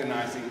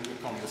organizing the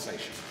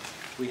conversation.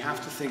 We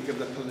have to think of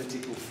the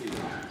political field.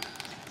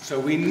 So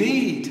we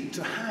need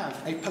to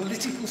have a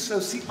political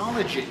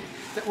sociology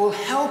that will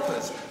help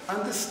us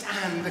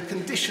understand the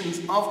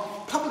conditions of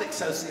public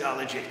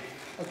sociology.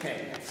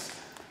 Okay, next.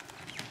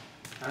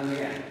 And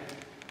again.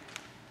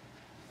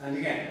 And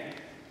again.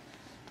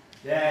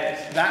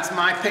 Yes, that's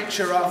my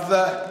picture of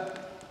the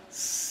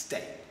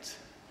state.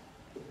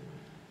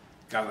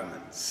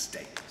 Government,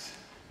 state.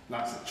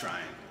 Lots of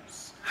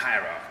triangles,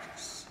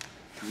 hierarchies.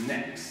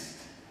 Next.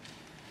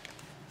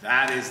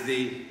 That is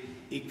the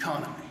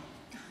economy.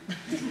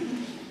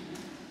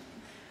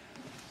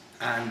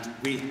 And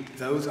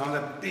those are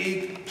the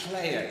big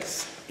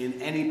players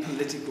in any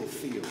political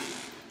field.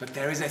 But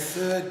there is a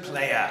third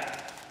player.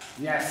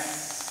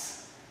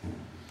 Yes.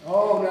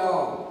 Oh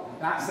no,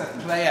 that's a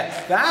player.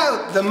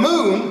 Now, the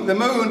moon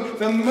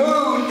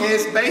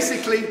is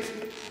basically,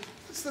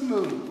 what's the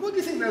moon? What do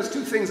you think those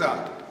two things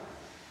are?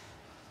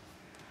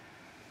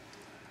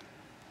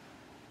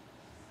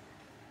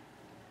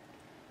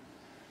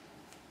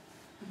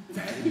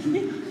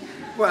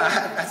 Well,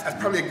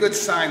 that's probably a good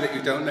sign that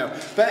you don't know.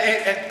 But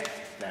they're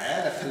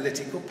the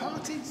political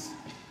parties.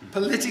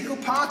 Political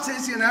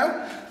parties, you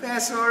know, they're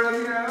sort of,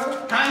 you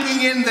know,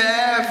 hanging in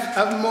there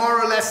of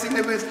more or less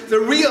significance. The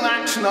real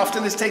action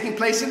often is taking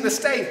place in the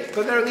state,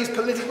 but there are these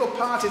political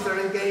parties that are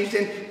engaged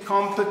in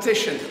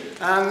competition.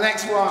 And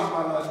next one,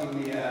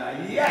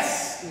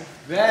 yes,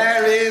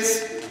 there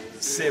is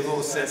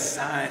civil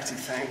society.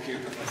 Thank you,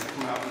 Professor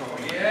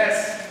Marco.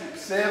 Yes.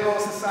 Civil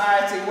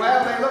society,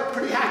 well, they look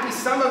pretty happy,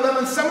 some of them,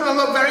 and some of them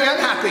look very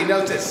unhappy,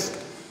 notice.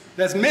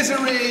 There's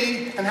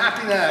misery and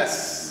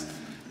happiness.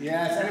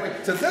 Yes, anyway,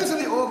 so those are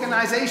the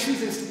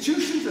organizations,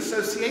 institutions,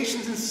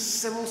 associations, and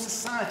civil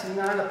society,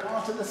 neither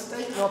part of the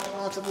state nor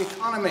part of the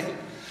economy.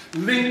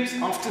 Linked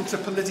often to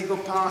political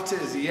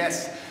parties,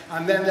 yes.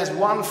 And then there's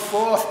one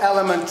fourth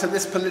element to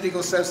this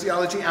political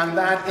sociology, and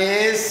that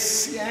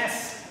is,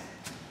 yes,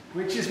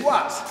 which is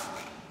what?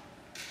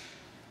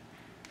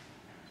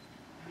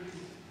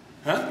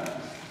 Huh?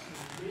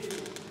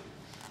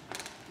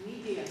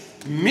 Media.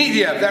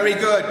 Media, very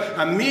good.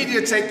 And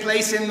media take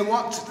place in the,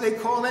 what do they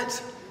call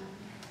it?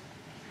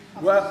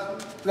 Well,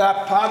 the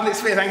public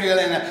sphere, thank you,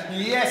 Elena.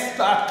 Yes,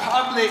 the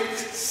public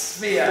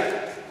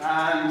sphere.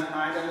 And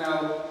I don't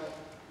know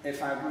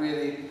if I've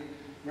really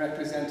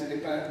represented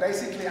it, but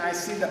basically I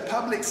see the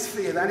public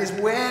sphere. That is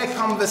where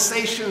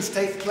conversations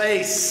take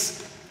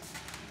place.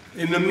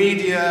 In the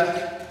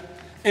media,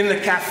 in the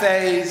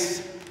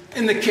cafes,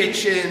 in the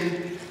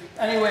kitchen.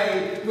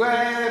 Anyway,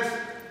 where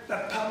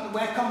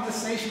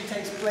conversation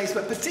takes place,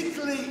 but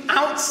particularly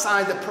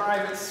outside the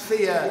private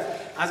sphere,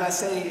 as I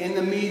say, in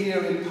the media,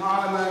 in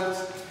Parliament,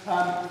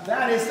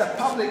 that is the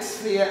public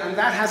sphere, and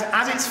that has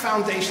as its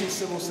foundation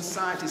civil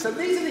society. So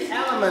these are the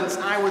elements,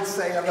 I would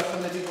say, of a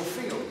political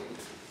field.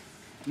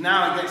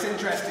 Now it gets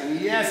interesting.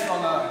 Yes,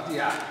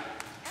 Volodya.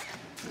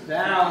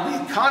 Now,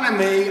 the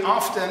economy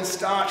often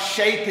starts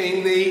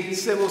shaping the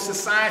civil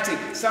society,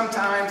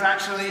 sometimes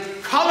actually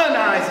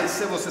colonizes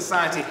civil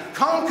society,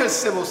 conquers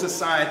civil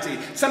society,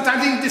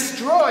 sometimes even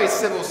destroys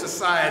civil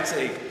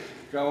society.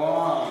 Go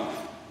on.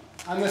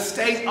 And the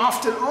state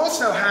often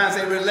also has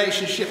a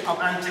relationship of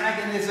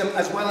antagonism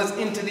as well as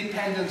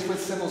interdependence with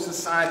civil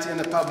society in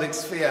the public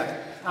sphere.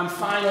 And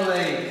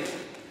finally,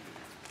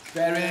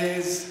 there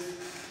is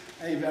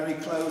a very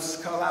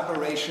close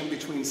collaboration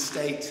between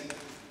state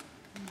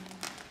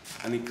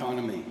and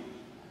economy,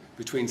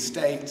 between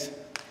state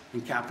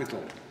and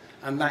capital.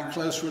 And that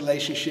close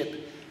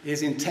relationship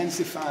is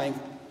intensifying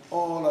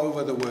all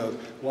over the world.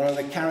 One of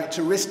the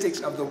characteristics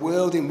of the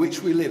world in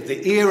which we live,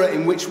 the era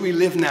in which we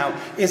live now,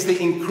 is the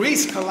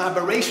increased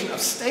collaboration of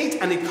state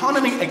and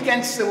economy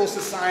against civil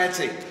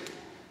society,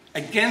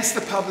 against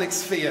the public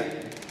sphere.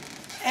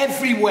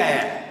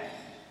 Everywhere,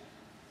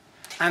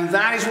 And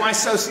that is why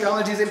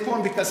sociology is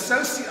important, because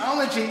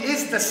sociology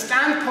is the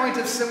standpoint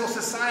of civil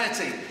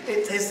society.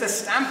 It is the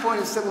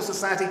standpoint of civil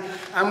society,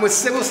 and with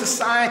civil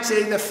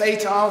society, the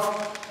fate of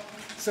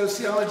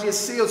sociology is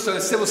sealed. So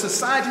if civil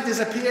society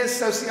disappears,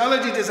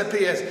 sociology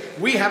disappears.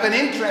 We have an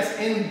interest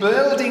in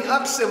building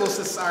up civil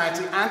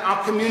society and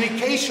our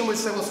communication with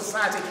civil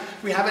society.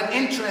 We have an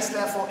interest,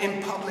 therefore,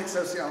 in public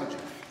sociology.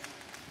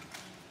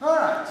 All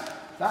right,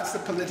 that's the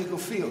political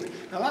field.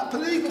 Now that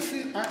political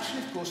field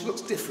actually, of course,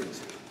 looks different.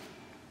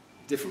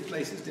 Different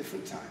places,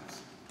 different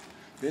times.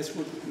 This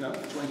would,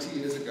 20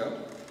 years ago,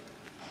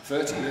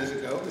 30 years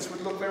ago, this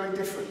would look very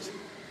different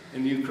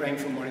in Ukraine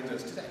from what it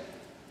does today.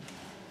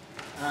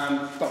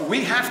 But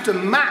we have to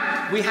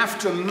map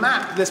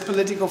this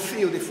political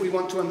field if we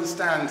want to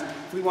understand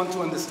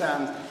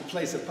the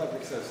place of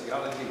public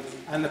sociology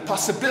and the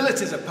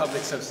possibilities of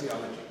public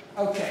sociology.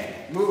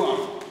 Okay, move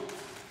on.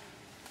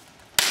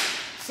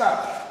 So,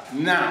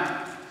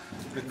 now,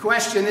 the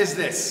question is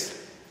this.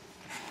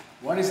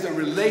 What is the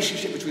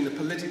relationship between the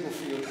political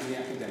field and the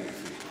academic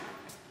field?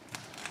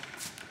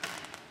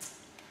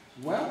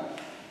 Well,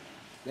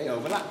 they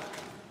overlap.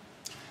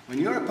 When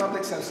you're a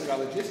public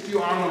sociologist, you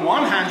are, on the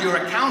one hand, you're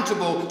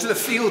accountable to the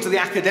field, to the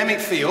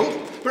academic field,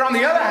 but on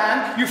the other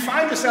hand, you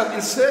find yourself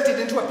inserted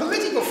into a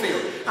political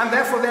field, and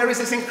therefore there is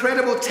this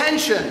incredible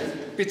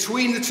tension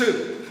between the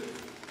two.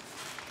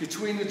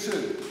 Between the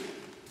two.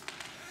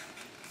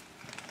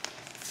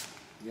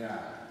 Yeah.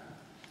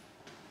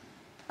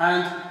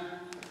 And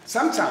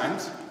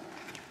sometimes,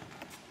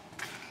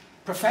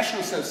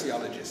 professional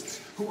sociologists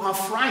who are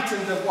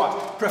frightened of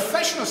what?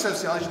 Professional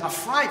sociologists are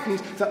frightened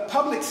that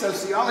public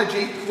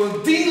sociology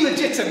will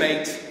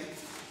delegitimate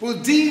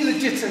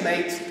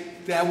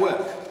their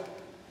work.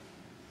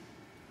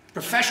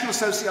 Professional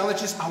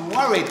sociologists are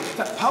worried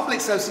that public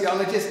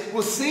sociologists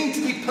will seem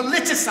to be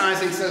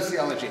politicizing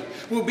sociology,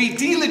 will be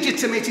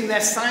delegitimating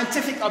their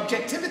scientific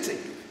objectivity.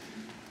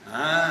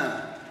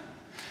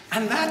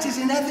 And that is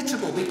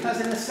inevitable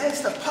because, in a sense,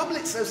 the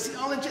public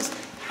sociologist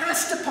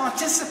has to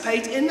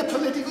participate in the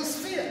political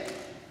sphere.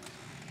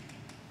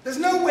 There's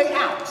no way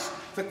out.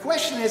 The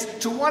question is,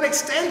 to what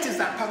extent is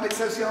that public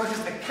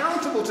sociologist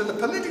accountable to the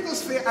political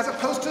sphere as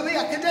opposed to the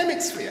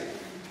academic sphere?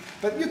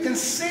 But you can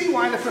see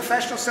why the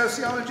professional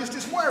sociologist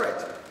is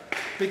worried.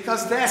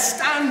 Because their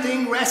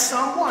standing rests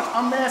on what?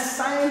 On their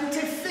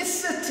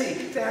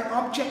scientificity, their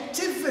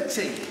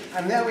objectivity.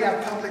 And there we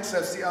have public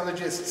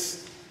sociologists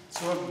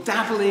sort of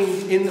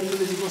dabbling in the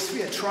political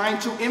sphere, trying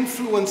to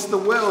influence the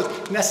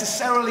world,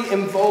 necessarily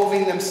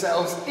involving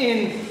themselves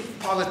in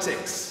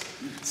politics.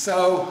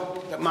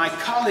 So that my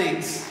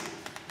colleagues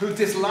who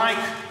dislike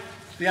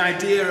the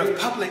idea of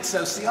public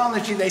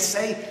sociology, they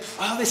say,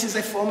 oh, this is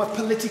a form of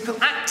political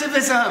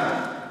activism.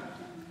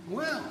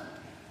 Well,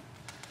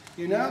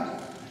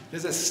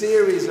 there's a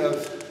series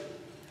of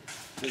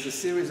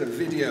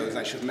videos,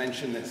 I should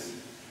mention this,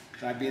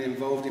 that I've been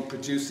involved in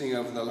producing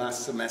over the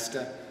last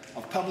semester,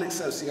 of public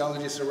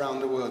sociologists around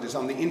the world. It's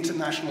on the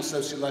International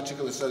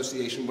Sociological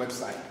Association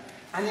website.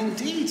 And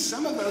indeed,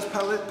 some of those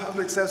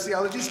public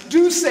sociologists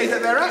do say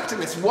that they're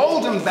activists.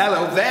 Walden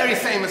Bello, very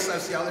famous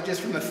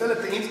sociologist from the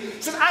Philippines,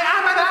 said, I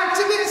am an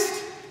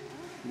activist!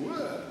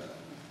 Word.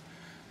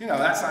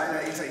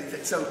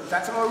 So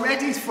that's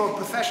already for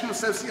professional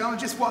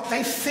sociologists what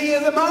they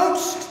fear the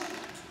most.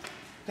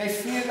 They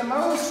fear the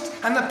most.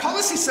 And the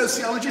policy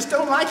sociologists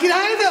don't like it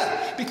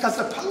either. Because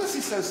the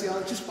policy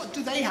sociologists, what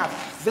do they have?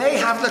 They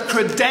have the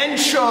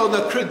credential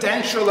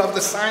of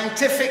the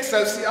scientific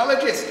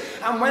sociologist.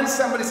 And when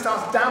somebody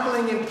starts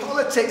dabbling in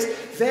politics,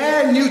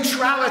 their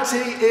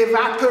neutrality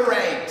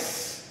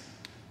evaporates.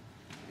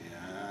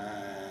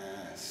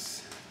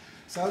 Yes.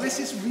 So this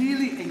is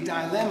really a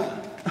dilemma.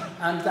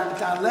 And that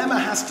dilemma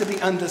has to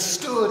be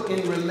understood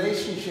in the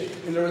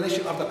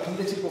relationship of the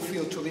political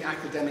field to the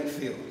academic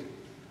field.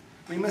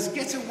 We must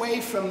get away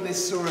from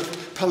this sort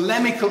of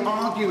polemical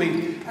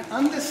arguing and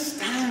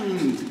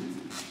understand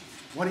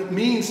what it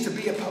means to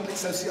be a public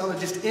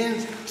sociologist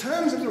in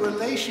terms of the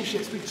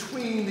relationships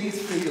between these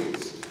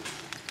fields.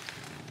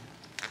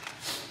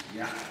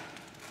 Yeah.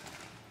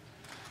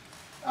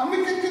 And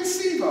we can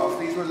conceive of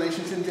these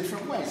relations in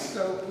different ways.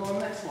 So go on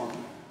the next one.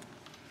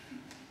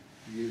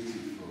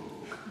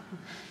 Beautiful.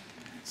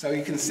 So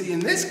you can see in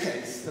this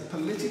case, the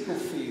political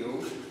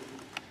field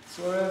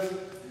sort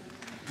of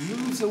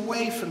moves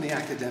away from the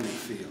academic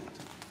field.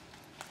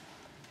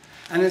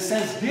 And in a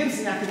sense gives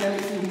the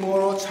academic field more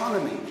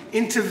autonomy,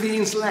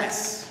 intervenes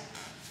less.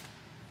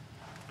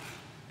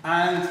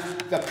 And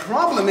the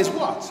problem is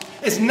what?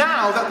 Is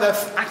now that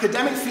the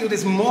academic field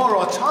is more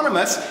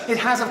autonomous, it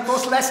has of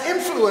course less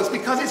influence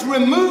because it's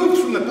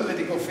removed from the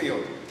political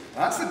field.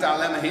 That's the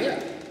dilemma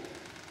here.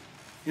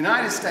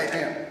 United States,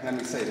 let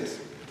me say this.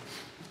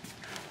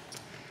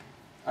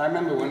 I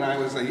remember when I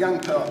was a young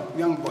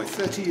boy,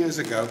 30 years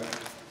ago,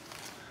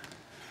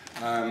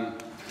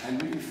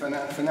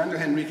 Fernando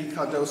Henrique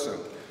Cardoso,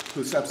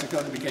 who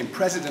subsequently became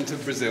president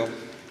of Brazil,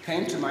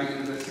 came to my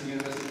university,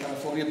 University of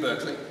California,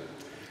 Berkeley,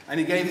 and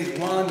he gave these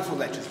wonderful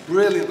lectures,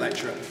 brilliant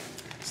lecturer,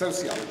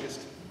 sociologist.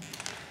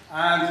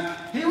 And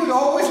he would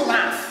always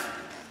laugh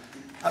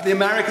at the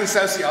American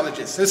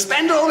sociologists who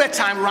spend all their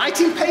time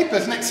writing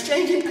papers and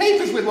exchanging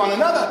papers with one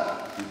another.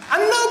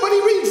 And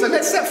nobody reads them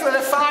except for the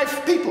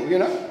 5 people, you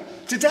know.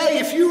 Today,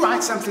 if you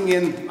write something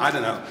in, I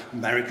don't know,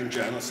 American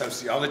Journal of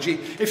Sociology,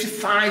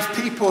 if 5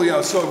 people, you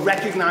know, sort of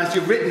recognize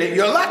you've written it,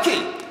 you're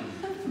lucky,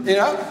 you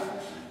know.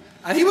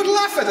 And he would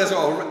laugh at us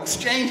all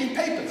exchanging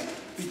papers.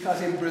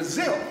 Because in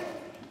Brazil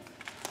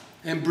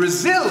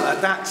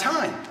at that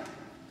time,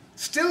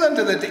 still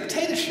under the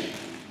dictatorship,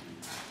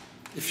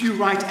 if you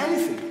write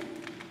anything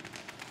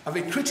of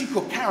a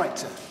critical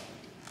character,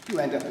 you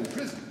end up in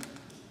prison.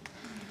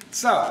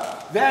 So,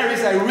 there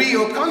is a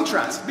real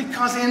contrast,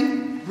 because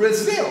in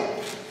Brazil,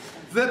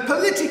 the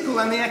political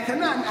and the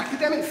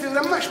academic field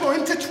are much more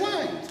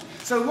intertwined.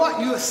 So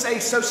what you say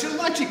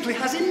sociologically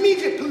has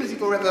immediate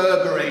political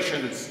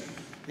reverberations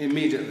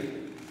immediately.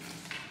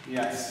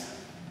 Yes.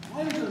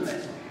 Why don't you do the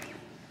next one?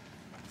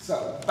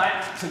 So,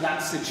 back to that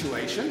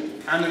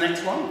situation, and the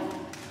next one.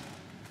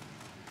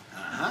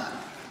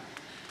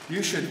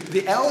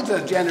 The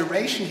elder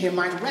generation here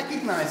might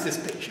recognize this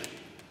picture.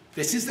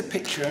 This is the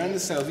picture in the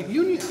Soviet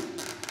Union,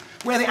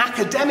 where the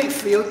academic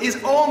field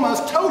is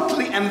almost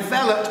totally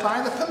enveloped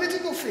by the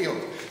political field.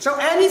 So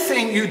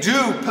anything you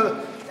do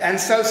in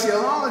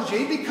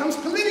sociology becomes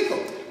political.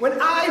 When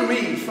I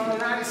read, from the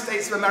United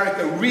States of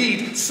America,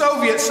 read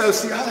Soviet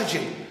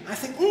sociology, I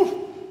think,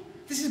 ooh,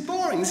 this is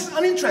boring, this is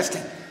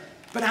uninteresting.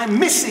 But I'm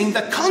missing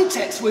the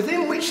context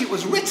within which it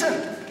was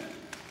written.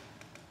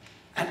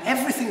 And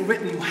everything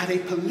written had a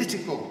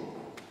political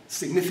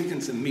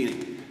significance and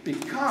meaning,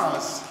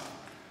 because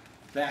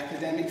the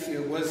academic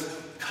field was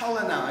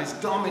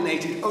colonized,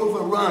 dominated,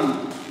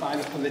 overrun by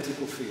the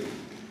political field.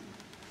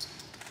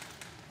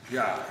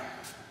 Yeah.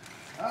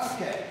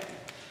 Okay,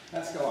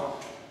 let's go on.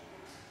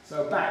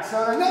 So back.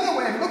 So another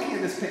way of looking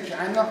at this picture,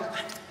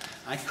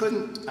 I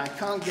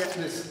can't get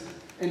this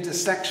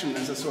intersection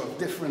as a sort of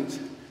different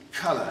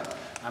color.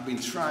 I've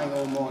been trying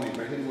all morning,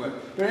 but it didn't work.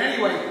 But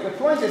anyway, the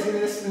point is,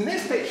 in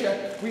this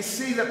picture, we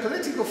see the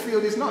political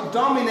field is not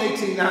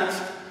dominating that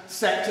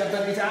sector,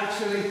 but it's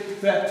actually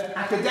the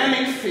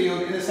academic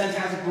field, in a sense,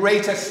 has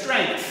greater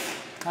strength.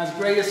 In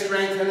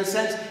a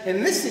sense,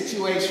 in this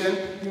situation,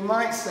 you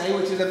might say,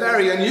 which is a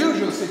very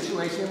unusual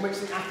situation, in which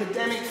the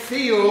academic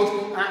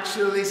field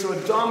actually sort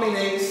of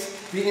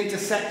dominates the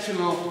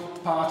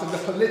intersectional part of the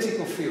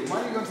political field.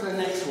 Why don't you go to the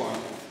next one?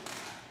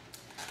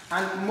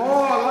 And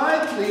more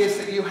likely is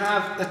that you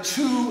have the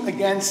two,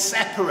 again,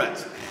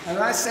 separate. And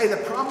I say the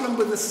problem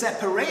with the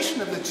separation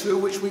of the two,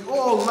 which we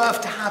all love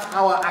to have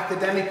our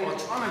academic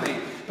autonomy,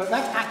 but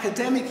that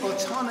academic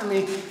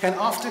autonomy can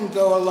often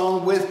go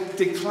along with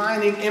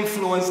declining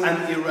influence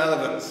and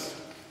irrelevance.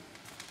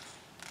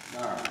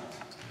 All right.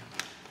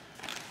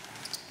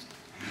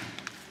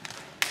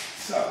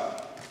 So,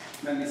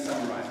 let me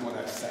summarize what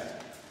I've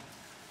said.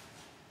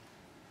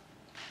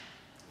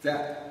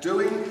 That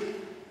doing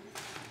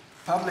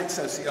public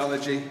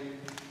sociology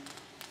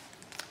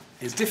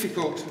is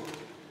difficult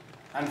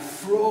and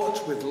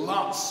fraught with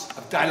lots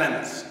of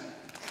dilemmas.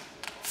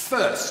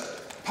 First,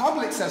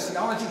 public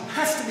sociology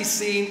has to be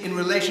seen in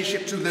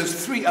relationship to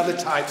those 3 other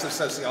types of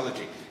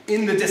sociology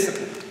in the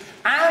discipline.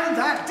 And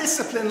that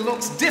discipline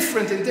looks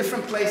different in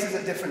different places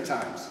at different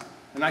times.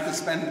 And I could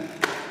spend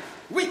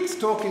weeks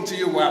talking to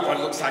you about what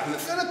it looks like in the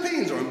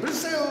Philippines, or in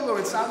Brazil, or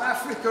in South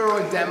Africa,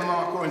 or in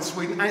Denmark, or in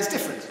Sweden, and it's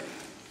different.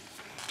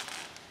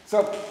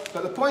 So,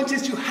 but the point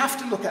is, you have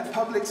to look at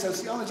public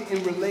sociology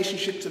in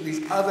relationship to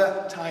these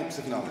other types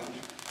of knowledge.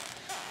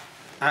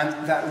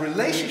 And that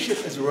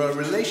relationship is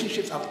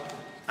relationships of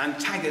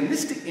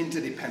antagonistic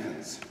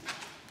interdependence.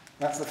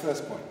 That's the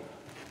first point.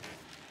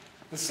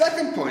 The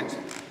second point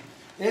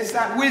is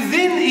that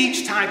within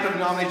each type of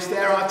knowledge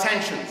there are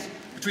tensions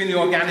between the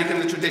organic and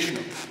the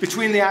traditional,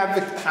 between the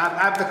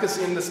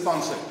advocacy and the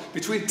sponsor,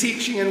 between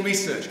teaching and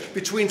research,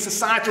 between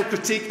societal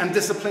critique and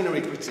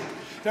disciplinary critique.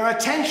 There are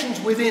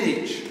tensions within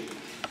each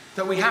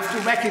that we have to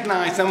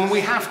recognize and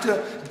we have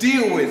to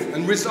deal with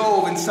and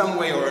resolve in some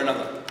way or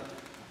another.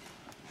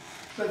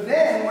 But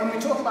then, when we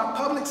talk about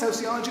public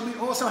sociology, we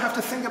also have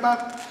to think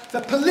about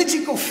the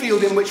political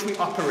field in which we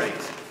operate.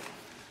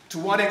 To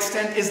what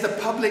extent is the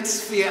public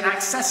sphere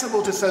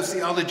accessible to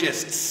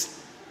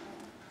sociologists?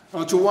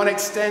 Or to what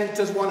extent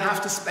does one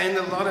have to spend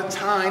a lot of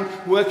time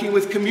working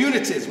with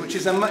communities, which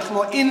is a much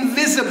more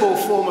invisible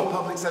form of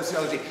public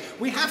sociology?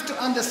 We have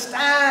to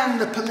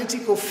understand the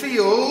political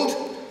field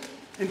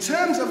in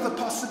terms of the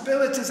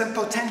possibilities and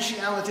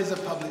potentialities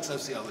of public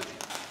sociology.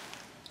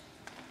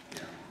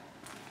 Yeah.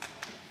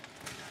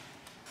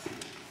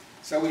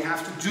 So we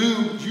have to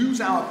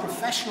use our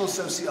professional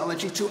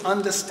sociology to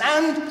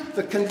understand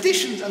the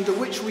conditions under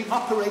which we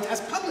operate as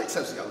public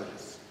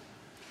sociologists.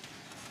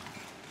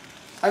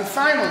 And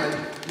finally,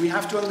 we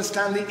have to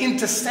understand the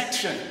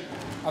intersection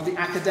of the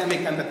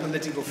academic and the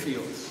political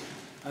fields.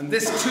 And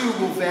this too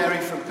will vary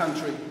from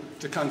country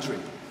to country,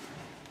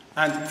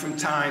 and from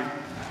time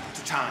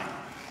to time,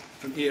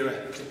 from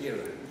era to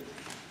era.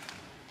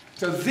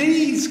 So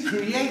these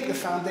create the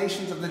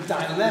foundations of the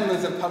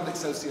dilemmas of public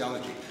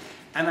sociology.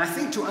 And I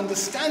think to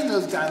understand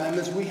those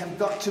dilemmas, we have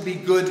got to be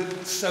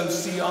good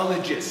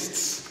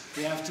sociologists.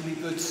 We have to be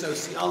good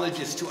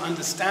sociologists to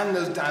understand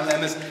those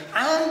dilemmas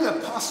and the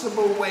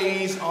possible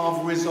ways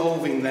of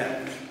resolving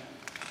them.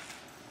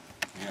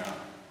 Yeah.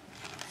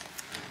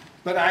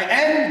 But I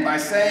end by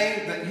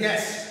saying that,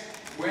 yes,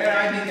 where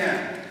I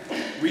began,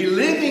 we're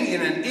living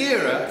in an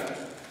era,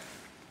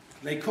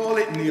 they call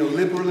it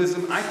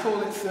neoliberalism, I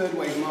call it third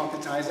wave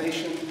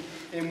marketization,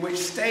 in which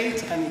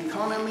state and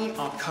economy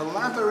are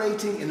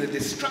collaborating in the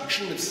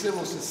destruction of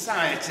civil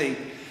society,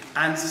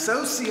 and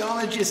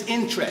sociology's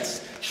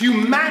interests,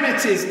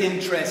 humanity's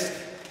interests,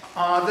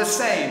 are the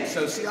same.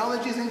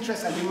 Sociology's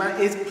interest and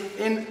humanity is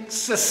in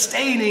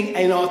sustaining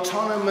an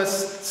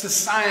autonomous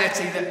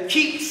society that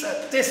keeps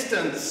at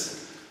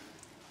distance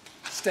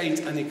state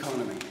and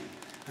economy.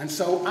 And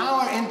so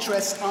our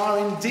interests are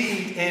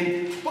indeed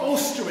in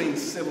bolstering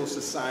civil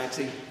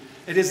society.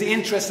 It is the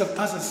interest of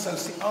us as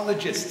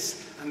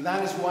sociologists, and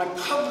that is why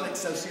public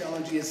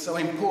sociology is so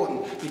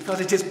important, because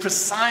it is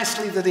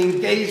precisely the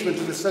engagement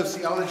of the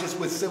sociologist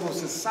with civil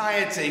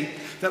society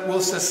that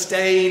will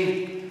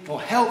sustain, or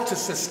help to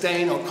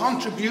sustain, or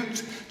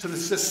contribute to the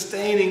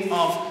sustaining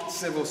of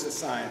civil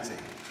society.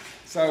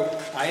 So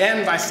I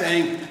end by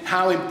saying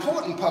how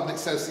important public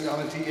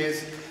sociology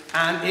is,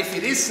 and if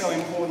it is so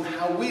important,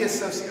 how we as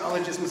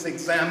sociologists must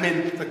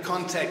examine the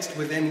context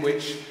within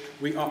which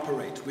we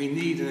operate. We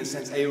need, in a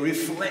sense, a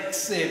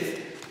reflexive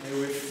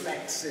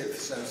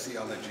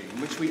sociology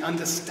in which we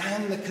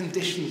understand the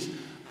conditions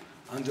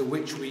under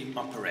which we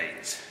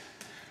operate.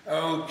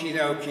 Okie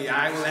dokie,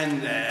 I will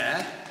end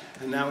there.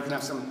 And now we can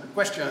have some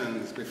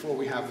questions before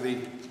we have the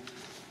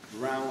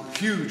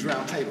huge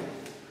round table.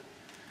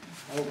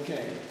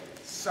 Okay,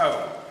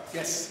 so,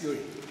 yes, Yuri.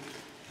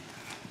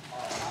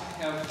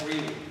 I have three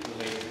related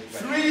questions.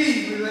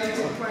 Three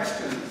related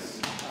questions.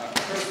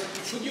 First,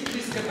 could you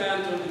please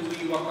comment on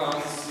Louis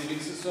Lacan's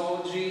civic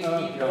sociology?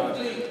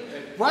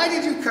 Why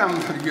did you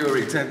come,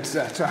 Yuri,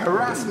 to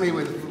harass me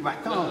with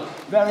Lacan?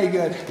 Very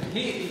good.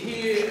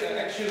 He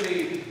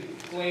actually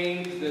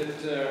claimed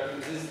that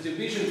this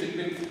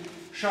division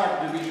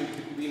sharp division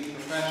between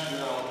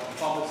professional and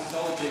public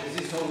sociology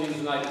exists only in the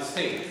United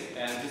States,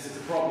 and this is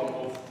a problem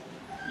of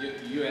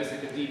US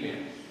academia.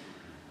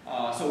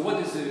 So what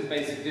is the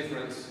basic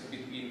difference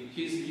between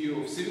his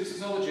view of civic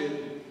sociology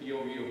and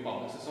your view of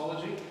public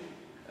sociology?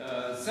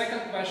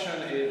 Second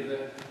question is,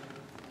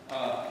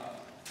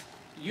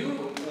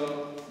 you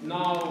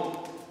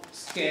now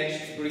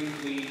sketched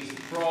briefly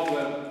the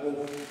problem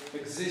of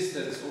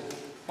existence of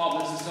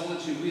public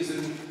sociology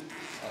within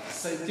a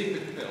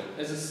scientific field,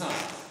 as a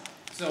science.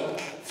 So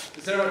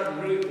there are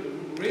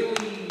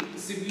really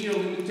severe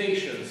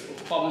limitations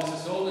of public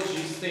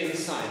sociology staying in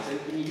science. And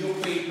in your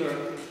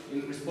paper,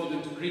 in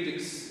responding to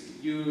critics,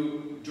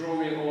 you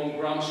drawing on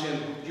Gramsci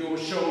and you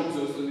showed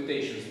those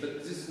limitations.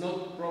 But this is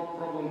not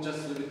problem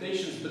just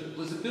limitations, but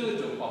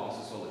plausibility of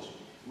public sociology.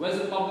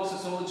 Whether public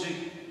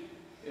sociology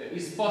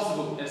is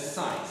possible as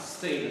science,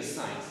 staying as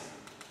science.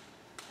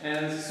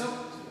 And the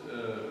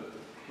third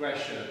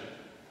question,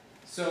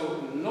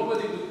 so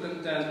nobody would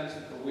contend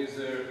with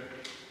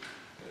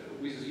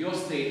your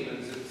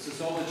statement that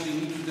sociology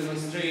needs to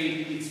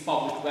demonstrate its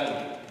public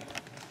value.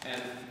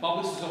 And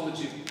public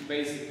sociology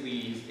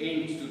basically is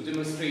aimed to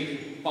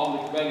demonstrate the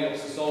public value of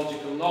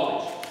sociological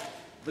knowledge.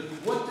 But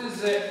what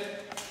is the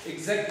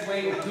exact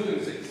way of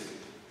doing this?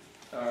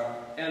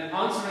 And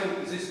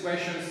answering these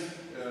questions,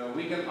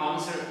 we can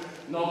answer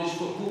knowledge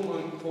for whom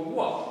and for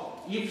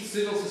what. If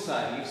civil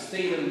society, if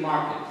state and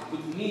market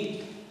would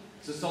need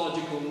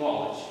sociological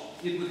knowledge,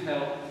 it would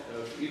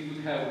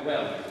have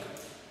value.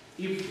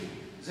 If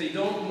they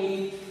don't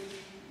need,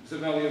 the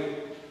value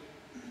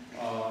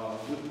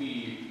would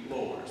be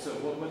lower. So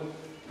what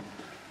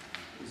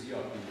is your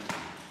opinion?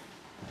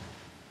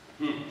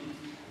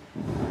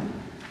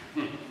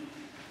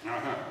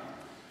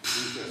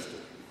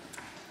 Interesting.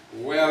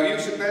 Well, you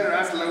should better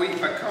ask Loïc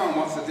Bacon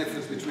what's the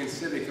difference between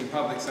civic and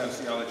public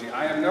sociology.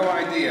 I have no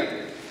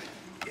idea.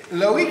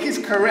 Loïc is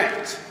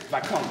correct,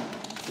 Bacon.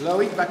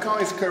 Loïc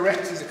Bacon is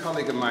correct. He's a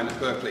colleague of mine at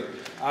Berkeley.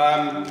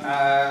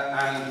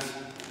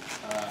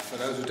 For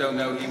those who don't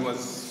know, he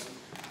was,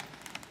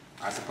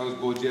 I suppose,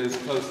 Bourdieu's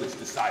closest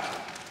disciple.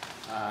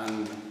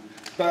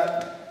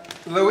 But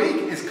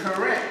Loïc is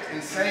correct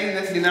in saying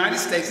that the United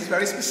States is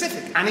very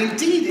specific. And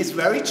indeed, it's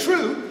very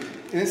true.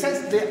 In a sense,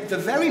 the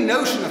very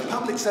notion of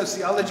public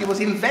sociology was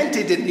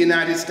invented in the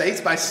United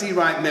States by C.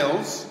 Wright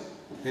Mills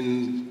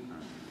in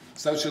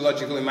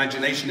Sociological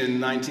Imagination in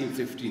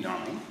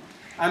 1959.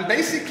 And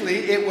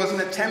basically, it was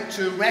an attempt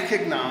to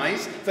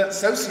recognize that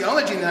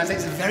sociology in the United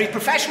States is very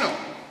professional.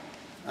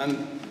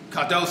 And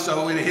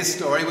Cardoso, in his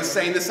story, was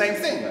saying the same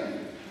thing.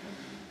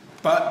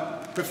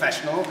 But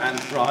professional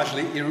and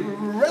largely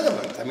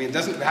irrelevant. I mean, it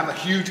doesn't have a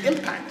huge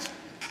impact.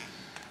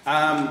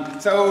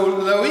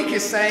 So Loïc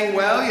is saying,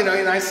 well, you know, in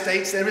the United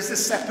States there is a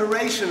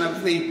separation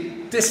of the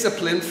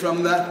discipline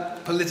from the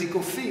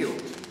political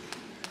field.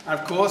 And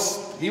of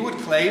course, he would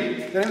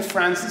claim that in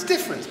France it's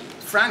different.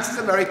 France is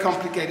a very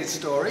complicated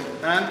story,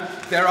 and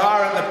there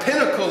are at the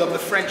pinnacle of the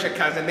French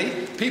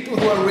Academy people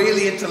who are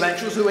really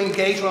intellectuals who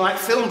engage with like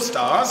film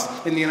stars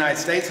in the United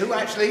States, who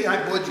actually,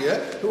 like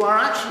Bourdieu, who are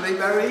actually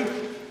very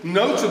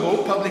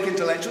notable public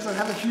intellectuals and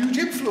have a huge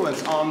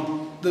influence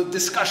on the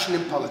discussion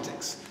in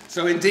politics.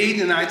 So indeed, the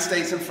United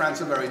States and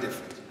France are very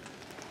different.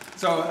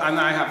 So, and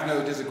I have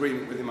no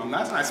disagreement with him on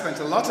that, and I spent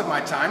a lot of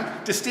my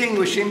time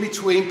distinguishing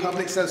between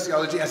public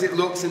sociology as it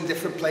looks in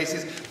different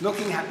places,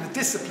 looking at the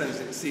disciplines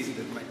it sees in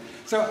different ways.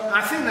 So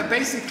I think that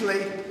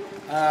basically,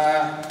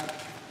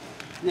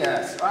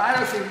 yes, I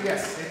don't think,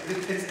 yes,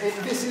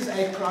 this is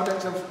a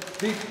product of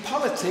the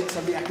politics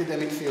of the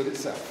academic field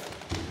itself,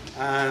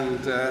 and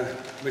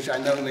which I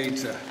don't need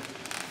to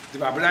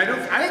divide. But I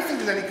don't think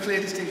there's any clear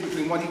distinction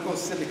between what he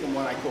calls civic and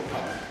what I call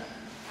public.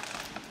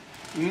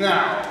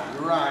 Now,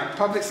 right,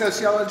 public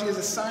sociology is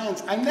a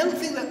science. I don't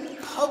think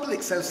that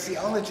public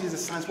sociology is a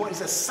science. What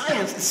is a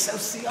science is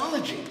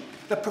sociology.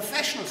 The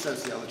professional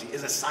sociology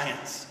is a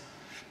science.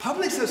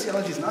 Public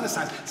sociology is not a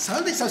science.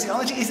 Public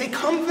sociology is a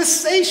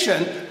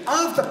conversation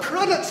of the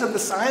products of the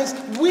science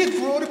with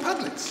broader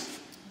publics.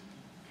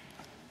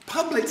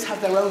 Publics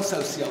have their own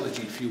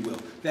sociology, if you will,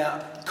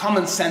 their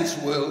common sense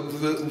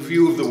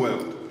view of the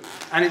world.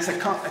 And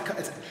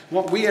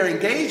what we are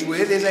engaged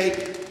with is a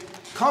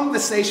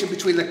conversation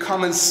between the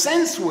common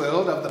sense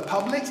world of the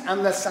public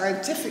and the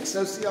scientific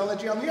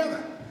sociology on the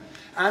other.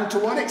 And to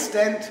what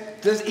extent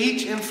does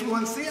each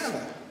influence the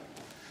other?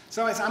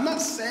 So I'm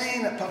not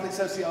saying that public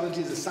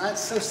sociology is a science.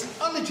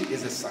 Sociology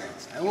is a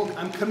science.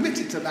 I'm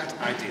committed to that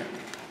idea.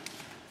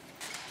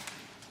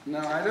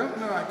 Now, I don't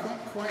know, I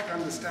can't quite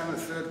understand the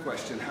third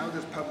question. How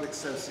does public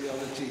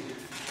sociology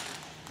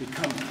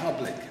become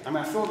public? I mean,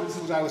 I thought this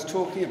was what I was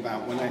talking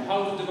about when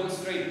How to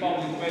demonstrate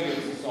public value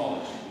of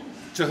sociology?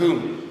 To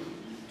whom?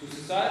 To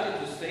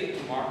society, to state,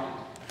 to market.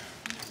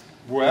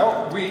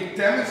 Well, we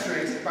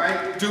demonstrate it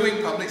by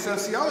doing public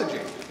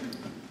sociology.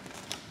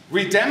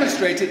 We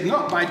demonstrate it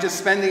not by just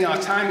spending our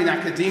time in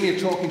academia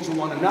talking to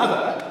one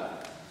another,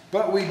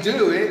 but we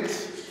do it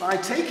by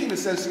taking the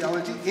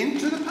sociology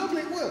into the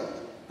public world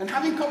and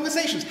having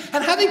conversations.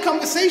 And having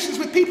conversations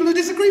with people who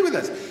disagree with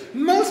us.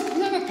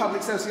 None of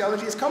public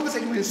sociology is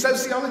conversation with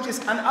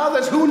sociologists and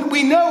others who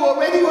we know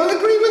already will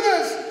agree with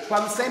us, who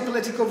have the same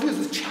political views.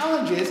 The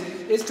challenge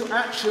is to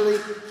actually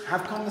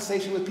have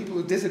conversation with people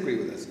who disagree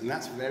with us, and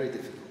that's very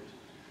difficult.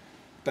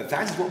 But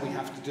that is what we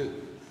have to do.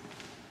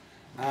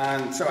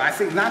 And so I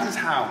think that is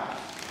how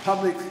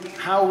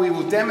we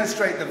will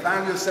demonstrate the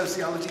value of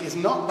sociology is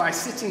not by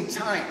sitting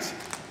tight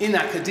in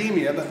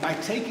academia, but by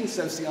taking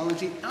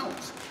sociology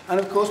out. And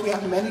of course, we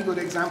have many good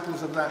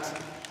examples of that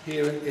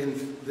here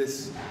in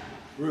this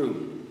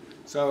room.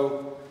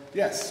 So,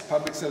 yes,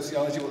 public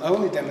sociology will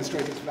only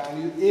demonstrate its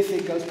value if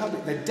it goes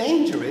public. The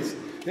danger is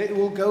that it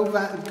will go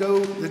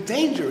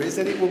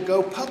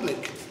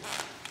public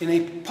in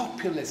a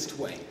populist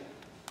way.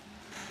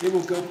 It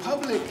will go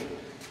public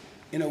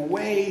in a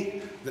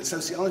way that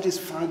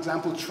sociologists, for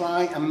example,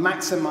 try and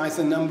maximize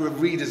the number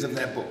of readers of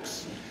their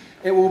books.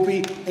 The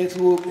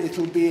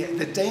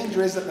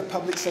danger is that the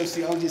public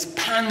sociologist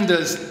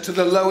panders to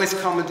the lowest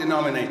common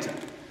denominator.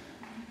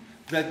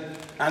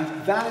 And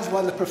that is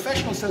why the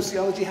professional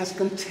sociology has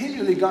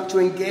continually got to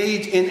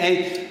engage in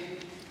a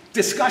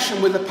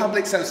discussion with the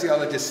public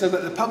sociologist, so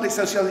that the public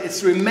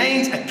sociologist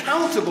remains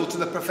accountable to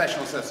the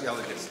professional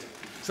sociologist.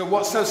 So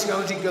what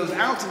sociology goes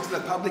out into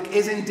the public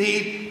is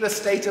indeed the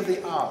state of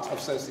the art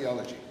of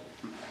sociology.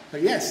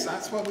 But yes,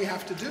 that's what we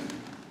have to do.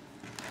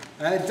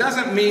 And it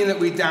doesn't mean that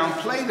we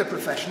downplay the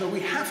professional. We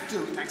have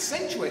to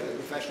accentuate the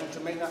professional to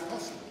make that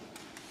possible.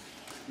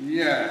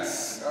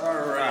 Yes,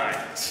 all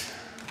right.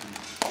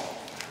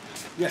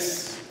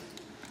 Yes?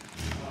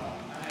 I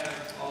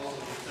have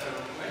also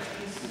several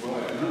questions. The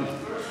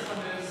first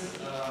one is,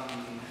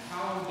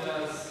 how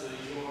does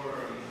your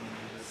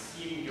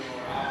scheme, your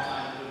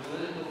outline of the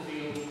political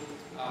field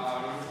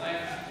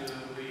reflect the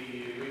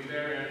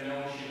Weberian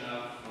notion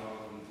of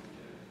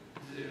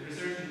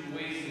researching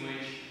ways in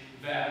which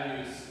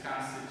values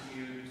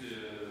constitute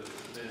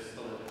this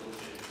political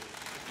change?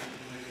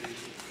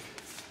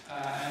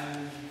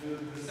 And the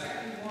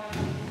second one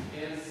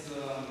is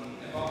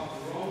about the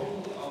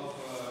role of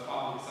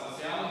public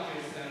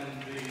sociologists and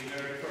the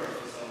very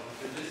purpose of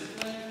the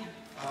discipline.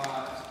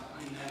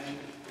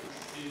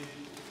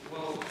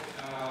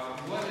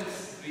 What is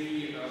the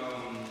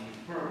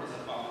purpose of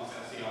public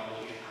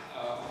sociology?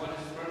 What is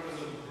the purpose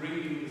of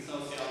bringing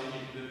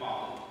sociology to the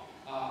public?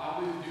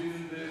 Are we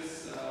doing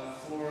this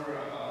for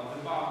the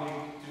public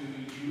to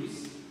use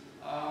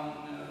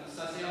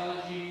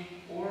sociology,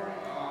 or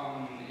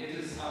it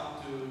is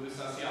up to the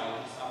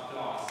sociologists, up to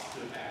us to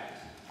act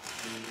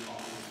in the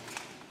public?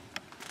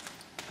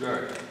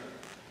 Good.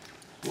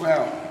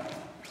 Well,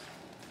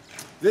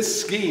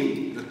 this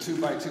scheme, the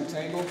 2x2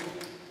 table,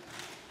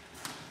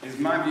 is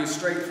my view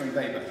straight from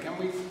Weber. Can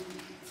we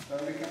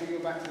go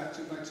back to that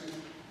 2x2?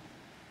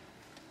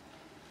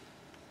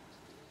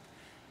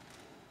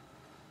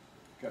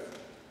 Good.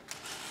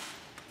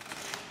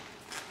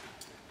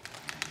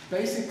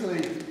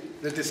 Basically,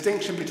 the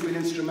distinction between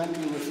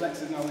instrumental and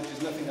reflexive knowledge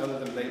is nothing other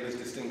than Weber's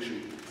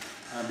distinction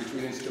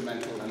between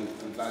instrumental and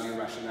value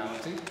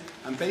rationality.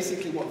 And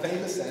basically what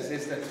Weber says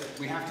is that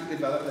we have to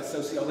develop a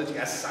sociology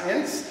as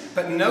science,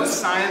 but no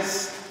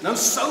science, no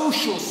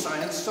social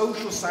science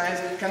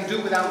can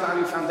do without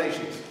value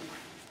foundations.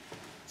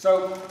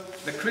 So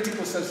the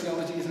critical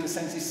sociology is in a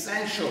sense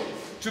essential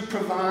to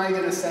provide,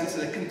 in a sense,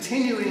 a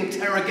continuing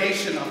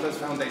interrogation of those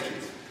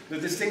foundations. The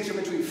distinction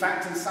between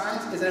fact and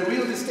science is a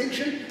real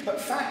distinction,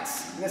 but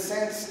facts, in a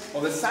sense,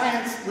 or the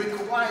science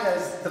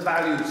requires the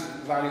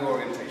value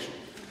orientation.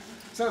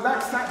 So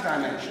that's that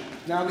dimension.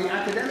 Now the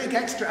academic,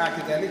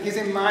 extra-academic is,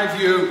 in my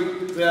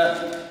view,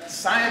 the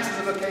science as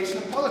a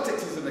vocation and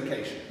politics as a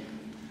vocation.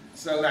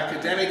 So the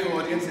academic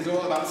audience is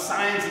all about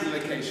science as a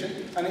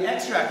vocation, and the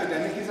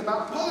extra-academic is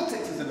about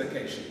politics as a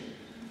vocation.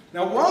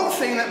 Now one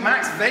thing that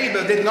Max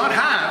Weber did not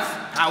have,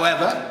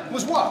 however,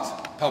 was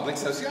what? Public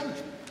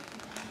sociology.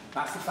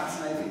 That's the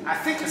fascinating thing. I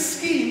think the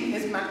scheme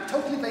is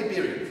totally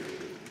Weberian.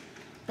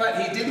 But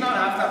he did not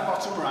have that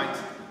bottom right.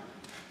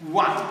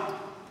 Why?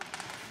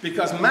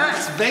 Because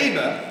Max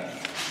Weber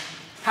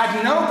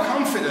had no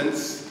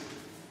confidence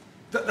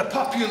that the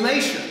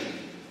population,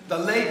 the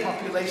lay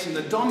population,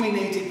 the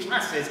dominated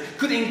classes,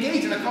 could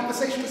engage in a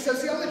conversation with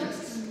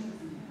sociologists.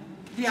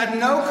 He had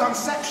no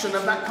conception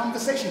of that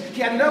conversation.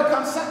 He had no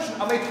conception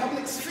of a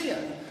public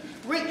sphere,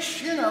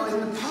 which, you know,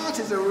 in part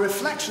is a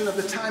reflection of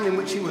the time in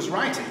which he was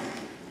writing,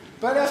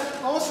 but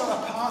also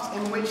a part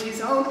in which his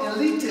own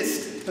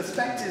elitist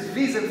perspectives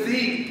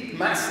vis-a-vis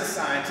mass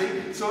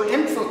society so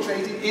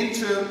infiltrated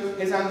into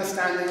his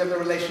understanding of the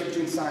relationship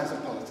between science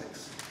and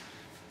politics.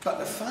 But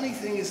the funny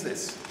thing is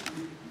this.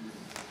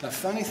 The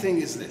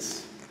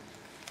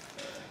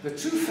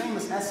two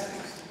famous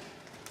essays,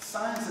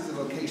 Science as a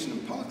Vocation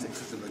and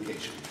Politics as a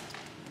Vocation,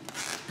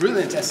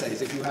 brilliant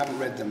essays. If you haven't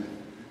read them,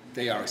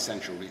 they are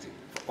essential reading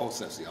for all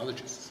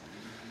sociologists.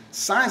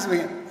 Science as a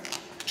Vocation.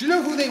 Do you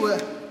know who they were?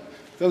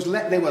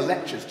 They were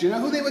lectures. Do you know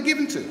who they were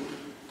given to?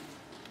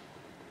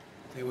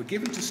 They were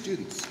given to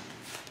students.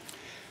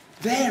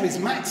 There is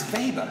Max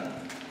Weber,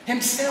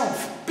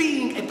 himself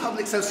being a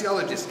public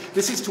sociologist.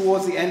 This is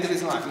towards the end of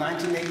his life,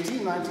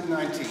 1918,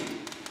 1919.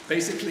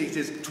 Basically, it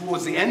is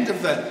towards the end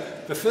of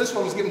the first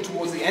one was given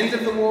towards the end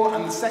of the war,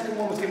 and the second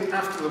one was given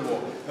after the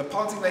war. The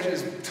politics version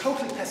is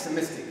totally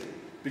pessimistic,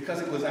 because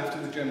it was after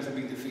the Germans had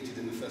been defeated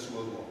in the First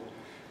World War.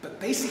 But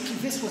basically,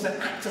 this was an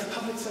act of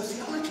public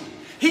sociology.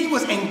 He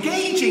was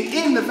engaging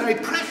in the very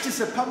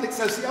practice of public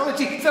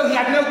sociology, though he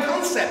had no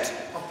concept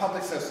of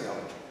public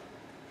sociology.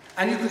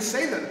 And you could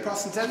say that The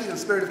Prosperity and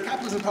Spirit of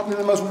Capitalism, probably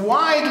the most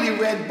widely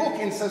read book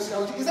in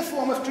sociology, is a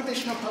form of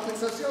traditional public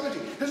sociology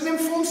that has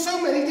informed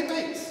so many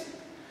debates.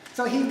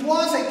 So he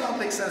was a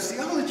public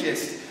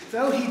sociologist,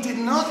 though he did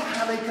not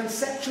have a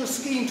conceptual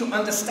scheme to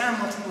understand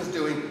what he was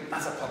doing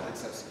as a public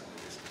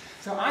sociologist.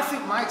 So I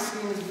think my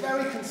scheme is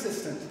very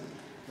consistent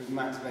with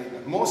Max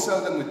Weber, more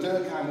so than with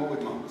Durkheim or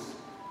with Marx.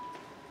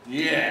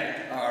 Yeah,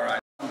 all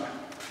right.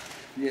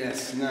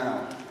 Yes,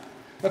 now.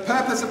 The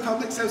purpose of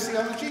public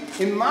sociology?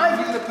 In my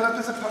view, the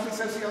purpose of public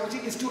sociology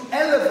is to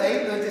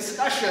elevate the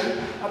discussion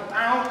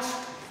about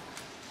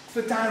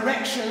the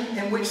direction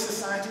in which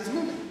society is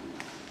moving.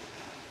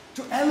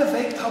 To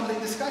elevate public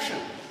discussion.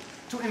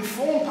 To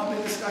inform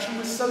public discussion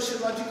with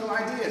sociological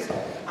ideas.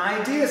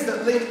 Ideas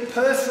that link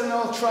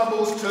personal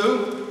troubles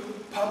to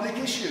public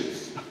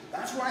issues.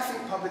 That's what I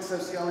think public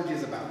sociology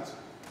is about.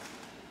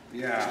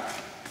 Yeah.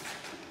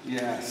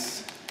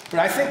 Yes. But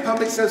I think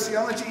public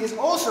sociology is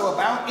also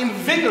about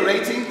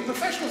invigorating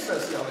professional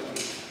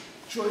sociology,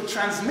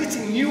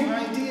 transmitting new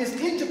ideas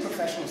into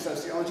professional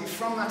sociology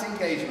from that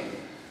engagement.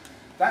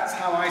 That's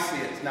how I see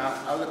it. Now,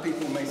 other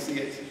people may see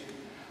it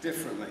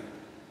differently.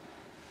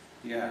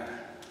 Yeah.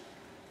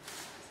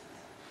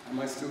 Am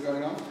I still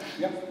going on?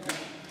 Yep.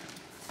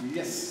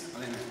 Yes,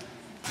 Elena.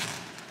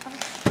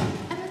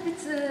 I'm a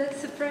bit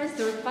surprised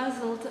or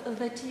puzzled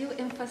that you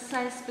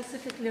emphasize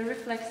specifically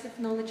reflexive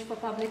knowledge for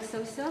public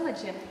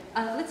sociology.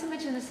 Let's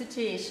imagine a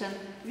situation.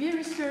 We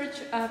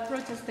research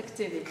protest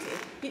activity.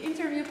 We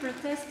interview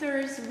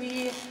protesters,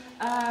 we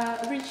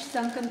reach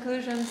some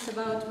conclusions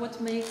about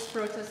what makes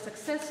protests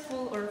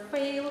successful or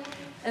fail,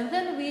 and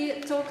then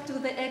we talk to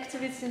the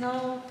activists, you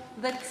know,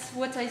 that's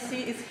what I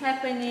see is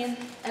happening,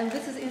 and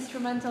this is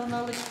instrumental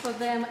knowledge for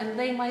them, and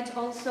they might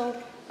also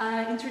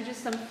introduce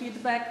some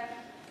feedback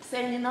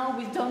saying, you know,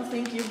 we don't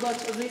think you got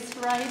this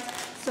right,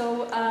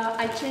 so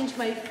I changed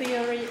my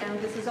theory, and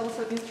this is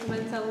also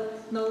instrumental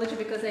knowledge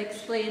because I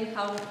explain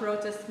how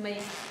protests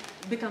may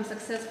become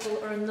successful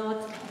or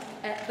not.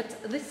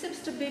 But this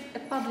seems to be a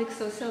public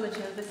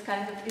sociology, this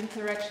kind of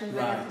interaction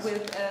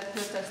with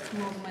protest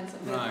movements,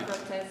 with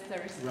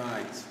protesters.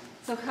 Right.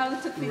 So how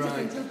to fit it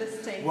into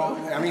this table?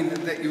 Well, I mean,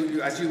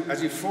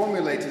 as you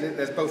formulated it,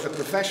 there's both a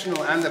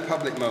professional and a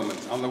public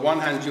moment. On the one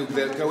hand, you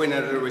go in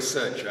as a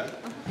researcher,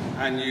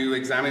 and you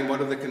examine what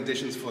are the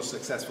conditions for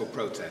successful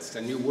protest,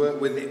 and you work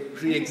with the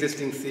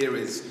pre-existing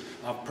theories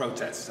of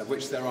protests, of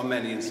which there are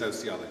many in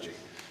sociology.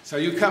 So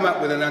you come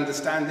up with an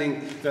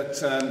understanding that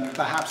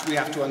perhaps we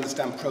have to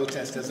understand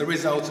protest as a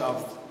result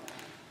of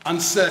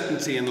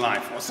uncertainty in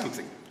life or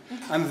something.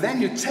 And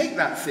then you take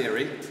that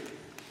theory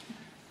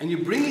and you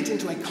bring it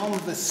into a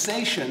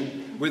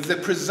conversation with the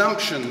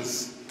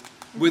presumptions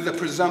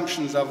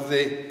of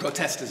the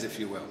protesters, if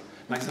you will.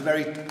 Like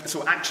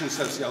so action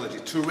sociology.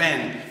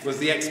 Turenne was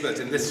the expert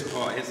in this,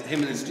 or him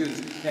and his students,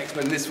 the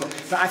expert in this one.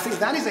 But I think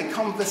that is a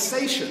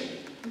conversation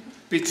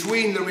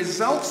between the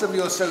results of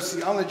your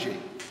sociology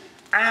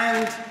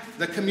and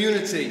the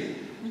community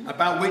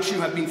about which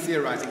you have been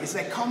theorizing. It's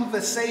a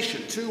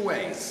conversation, two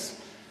ways.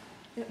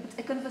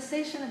 A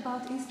conversation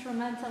about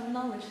instrumental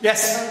knowledge.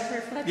 Yes. About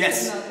reflective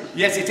Yes. knowledge.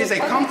 Yes, it is a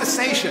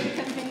conversation. It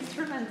can be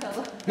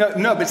instrumental.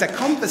 No, but it's a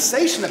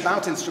conversation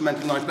about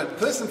instrumental knowledge. But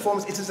first and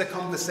foremost, it is a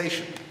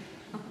conversation.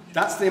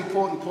 That's the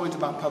important point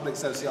about public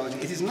sociology.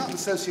 It is not the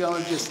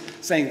sociologist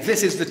saying,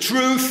 this is the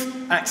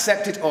truth,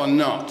 accept it or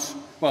not.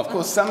 Well, of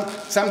course,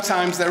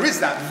 sometimes there is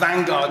that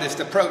vanguardist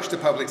approach to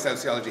public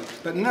sociology.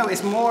 But no,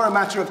 it's more a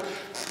matter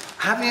of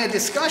having a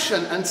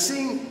discussion and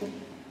seeing,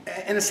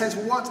 in a sense,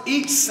 what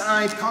each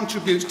side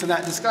contributes to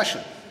that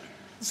discussion.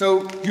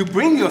 So you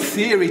bring your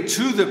theory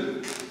to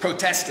the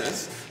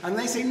protesters, and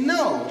they say,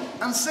 no,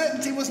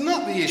 uncertainty was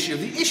not the issue.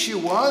 The issue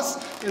was,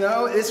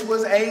 this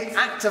was an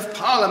act of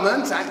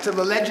parliament, act of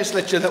the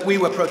legislature that we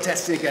were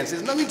protesting against.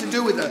 It's nothing to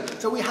do with it.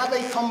 So we have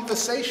a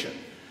conversation.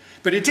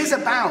 But it is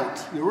about,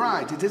 you're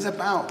right, it is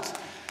about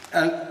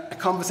a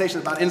conversation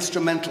about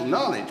instrumental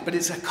knowledge, but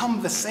it's a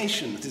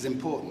conversation that is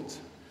important.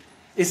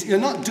 It's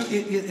not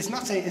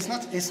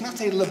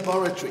a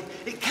laboratory.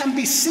 It can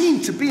be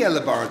seen to be a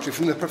laboratory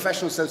from the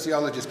professional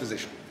sociologist's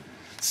position.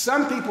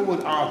 Some people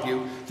would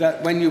argue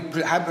that when you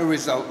have a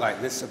result like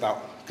this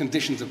about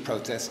conditions of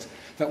protest,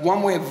 that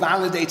one way of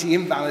validating,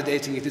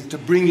 invalidating it is to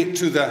bring it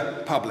to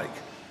the public.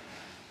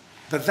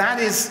 But that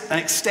is an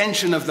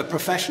extension of the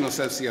professional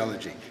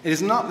sociology. It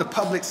is not the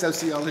public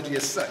sociology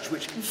as such,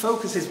 which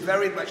focuses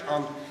very much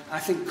on, I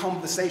think,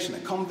 conversation, a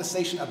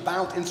conversation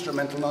about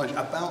instrumental knowledge,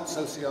 about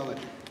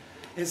sociology.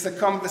 It's the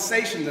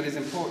conversation that is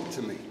important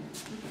to me.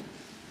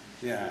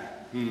 Yeah,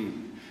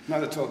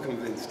 not at all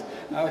convinced.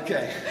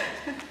 Okay.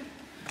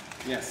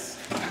 Yes.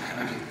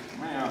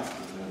 May I ask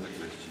another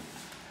question?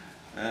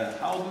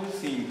 How do you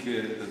think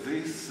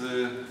this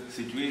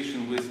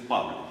situation with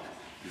public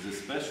is it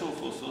special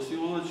for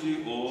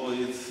sociology, or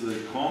it's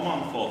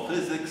common for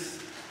physics,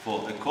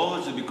 for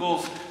ecology?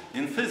 Because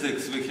in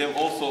physics we have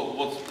also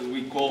what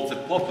we call the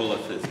popular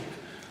physics.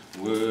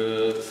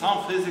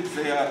 Some physics,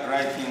 they are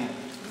writing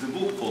the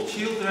book for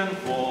children,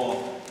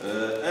 for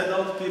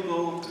adult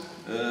people.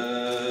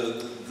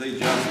 They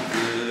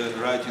just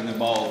writing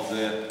about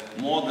the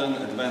modern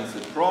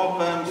advanced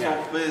problems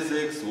of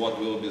physics, what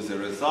will be the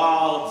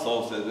results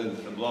of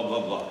the blah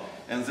blah blah.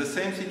 And the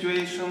same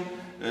situation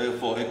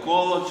for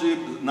ecology,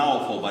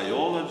 now for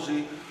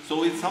biology.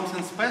 So it's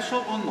something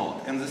special or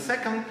not? And the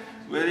second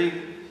very,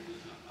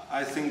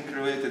 I think,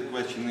 related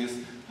question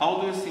is, how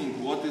do you think,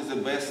 what is the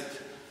best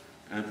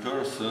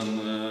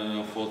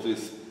person for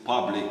this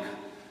public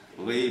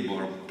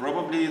labor?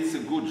 Probably it's a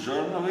good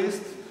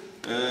journalist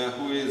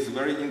who is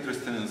very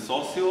interested in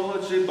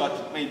sociology,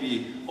 but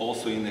maybe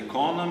also in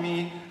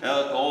economy,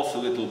 also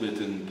a little bit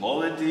in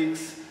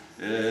politics,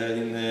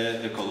 in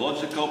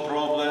ecological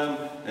problem,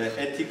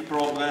 ethic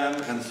problem,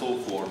 and so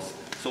forth.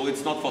 So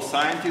it's not for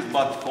scientists,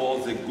 but for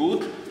the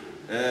good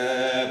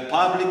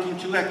public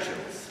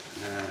intellectuals.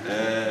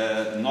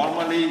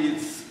 Normally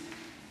it's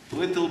a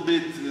little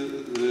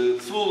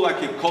bit, so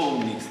like a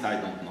columnist, I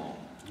don't know.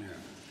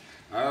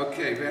 Yeah.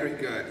 Okay, very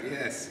good.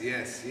 Yes,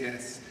 yes,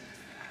 yes.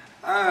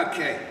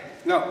 Okay.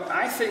 No,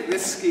 I think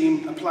this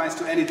scheme applies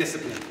to any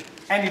discipline.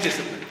 Any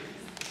discipline.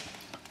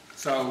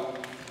 So,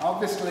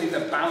 obviously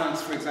the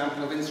balance, for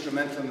example, of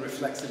instrumental and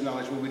reflexive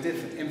knowledge will be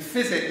different. In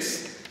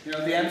physics,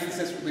 the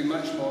emphasis will be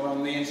much more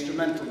on the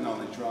instrumental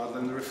knowledge rather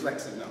than the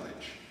reflexive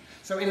knowledge.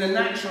 So in the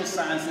natural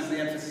sciences, the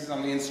emphasis is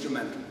on the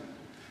instrumental.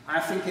 I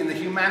think in the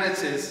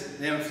humanities,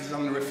 the emphasis is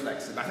on the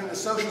reflexive. I think the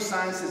social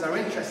sciences are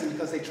interesting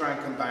because they try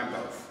and combine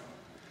both.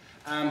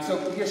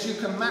 So yes, you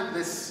can map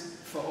this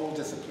for all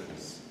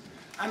disciplines.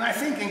 And I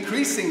think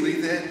increasingly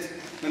that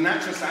the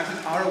natural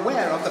sciences are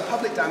aware of the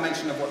public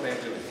dimension of what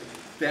they're doing.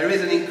 There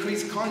is an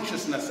increased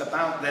consciousness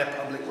about their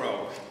public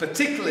role,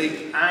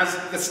 particularly as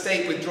the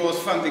state withdraws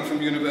funding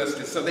from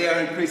universities. So they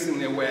are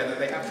increasingly aware that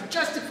they have to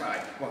justify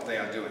what they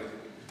are doing.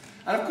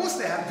 And of course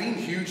there have been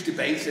huge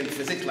debates in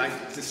physics,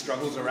 like the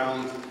struggles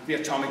around the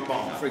atomic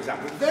bomb, for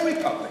example, very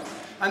public.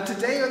 And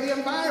today the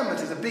environment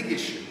is a big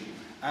issue.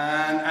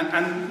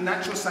 And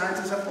natural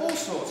sciences have all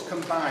sorts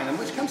combined. And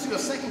which comes to your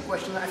second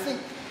question, I think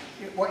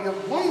one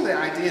of the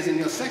ideas in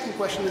your second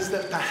question is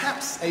that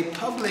perhaps a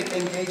public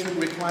engagement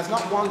requires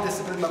not one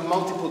discipline but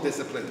multiple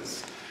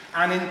disciplines.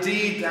 And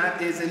indeed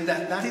that is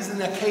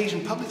an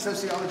occasion, public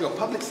sociology or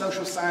public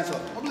social science or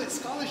public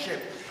scholarship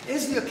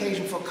is the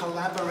occasion for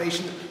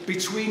collaboration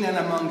between and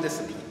among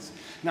disciplines.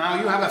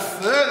 Now you have a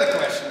further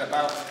question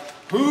about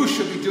who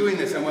should be doing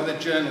this and whether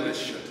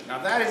journalists should. Now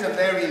that is a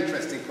very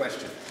interesting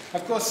question.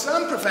 Of course,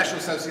 some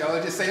professional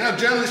sociologists say, no,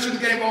 journalists shouldn't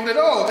get involved at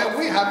all, that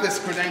we have this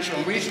credential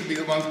and we should be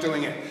the ones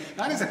doing it.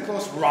 That is, of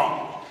course,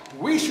 wrong.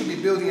 we should be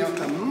building up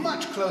a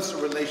much closer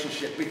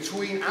relationship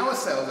between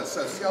ourselves as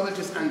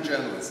sociologists and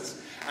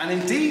journalists. And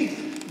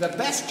indeed, the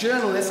best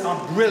journalists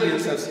are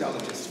brilliant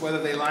sociologists,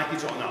 whether they like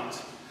it or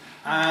not.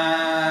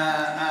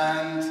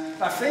 And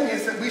the thing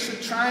is that we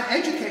should try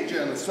and educate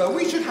journalists. So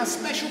we should have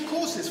special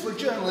courses for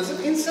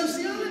journalism in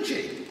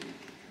sociology.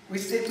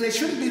 They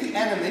shouldn't be the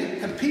enemy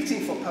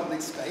competing for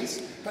public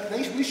space, but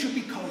we should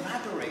be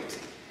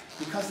collaborating.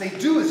 Because they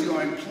do, as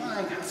you're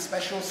implying, have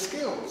special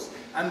skills.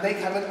 And they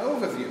have an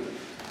overview.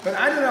 But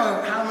I don't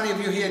know how many of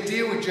you here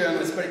deal with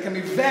journalists, but it can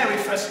be very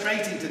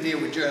frustrating to deal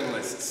with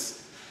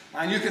journalists.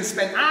 And you can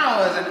spend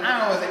hours and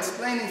hours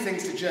explaining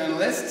things to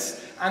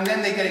journalists, and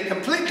then they get it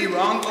completely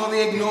wrong, or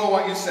they ignore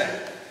what you say.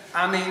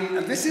 I mean,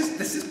 and this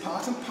is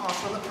part and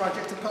parcel of the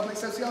project of public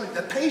sociology,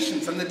 the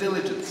patience and the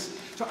diligence.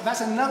 So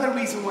that's another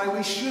reason why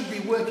we should be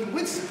working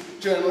with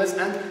journalists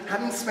and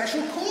having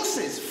special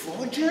courses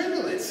for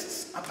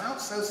journalists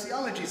about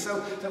sociology, so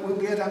that we'll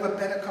be able to have a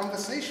better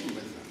conversation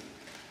with them.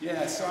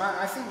 Yeah, so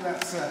I think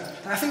that's,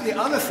 I think the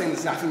other thing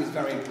that I think is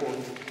very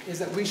important is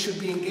that we should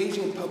be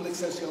engaging in public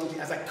sociology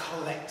as a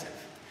collective.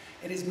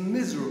 It is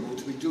miserable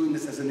to be doing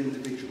this as an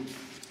individual.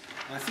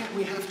 And I think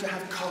we have to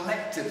have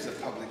collectives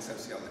of public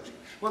sociology.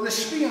 Well, the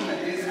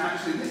Spielman is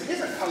actually, this is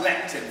a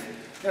collective.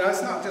 You know,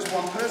 it's not just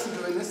one person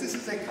doing this, this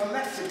is a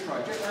collective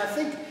project. And I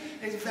think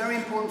it's very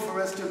important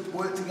for us to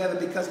work together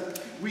because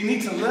we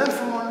need to learn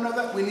from one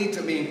another, we need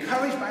to be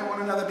encouraged by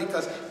one another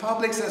because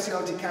public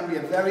sociology can be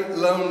a very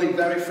lonely,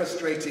 very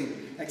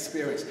frustrating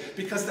experience.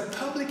 Because the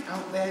public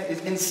out there is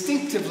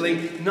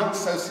instinctively not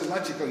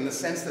sociological in the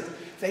sense that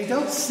they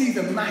don't see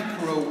the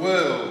macro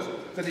world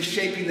that is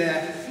shaping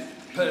their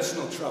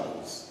personal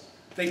troubles.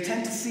 They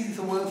tend to see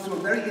the world through a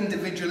very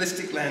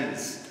individualistic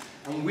lens.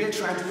 And we're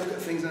trying to look at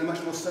things in a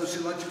much more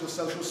sociological,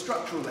 social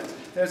structural lens.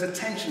 There's a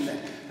tension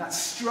there. That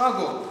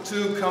struggle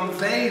to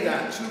convey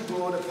that to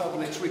broader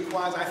publics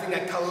requires, I think,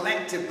 a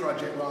collective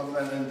project rather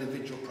than an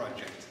individual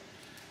project.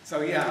 So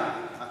yeah,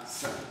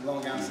 that's a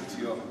long answer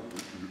to your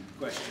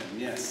question.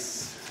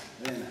 Yes.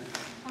 Lena.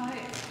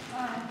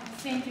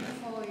 Thank you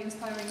for your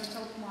inspiring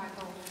talk,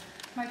 Michael.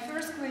 My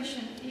first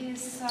question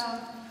is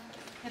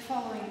the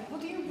following.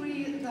 Would you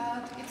agree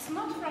that it's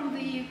not from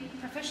the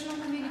professional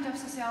community of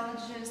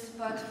sociologists,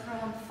 but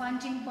from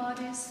funding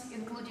bodies,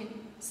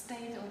 including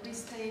state or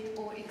this state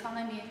or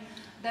economy,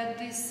 that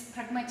this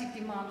pragmatic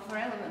demand for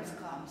relevance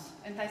comes?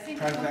 And I think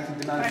pragmatic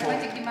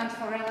demand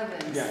for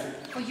relevance,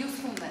 for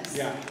usefulness.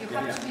 You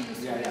have to be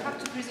useful. You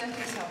have to present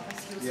yourself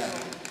as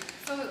useful.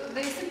 So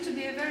there seems to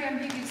be a very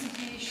ambiguous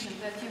situation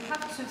that you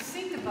have to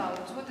think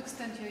about to what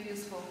extent you're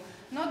useful,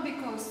 not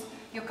because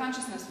your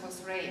consciousness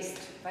was raised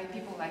by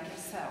people like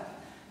yourself,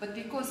 but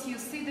because you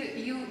see that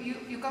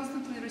you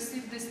constantly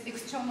receive these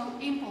external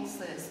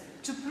impulses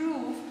to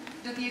prove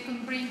that you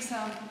can bring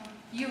some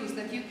use,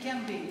 that you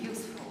can be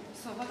useful.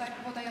 So what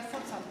are your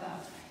thoughts on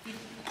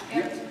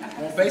that?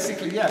 Well,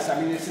 basically, yes.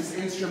 I mean, it's this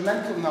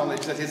instrumental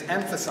knowledge that is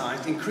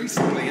emphasized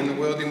increasingly in the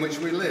world in which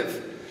we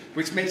live,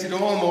 which makes it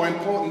all more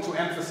important to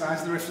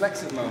emphasize the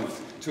reflexive moment,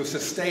 to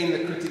sustain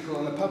the critical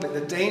and the public.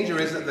 The danger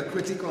is that the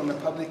critical and the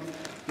public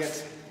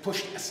gets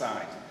pushed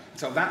aside.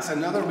 So that's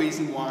another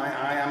reason why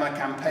I am a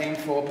campaign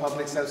for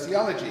public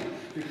sociology,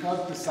 because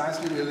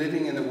precisely we're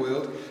living in a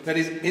world that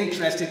is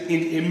interested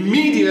in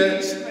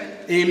immediate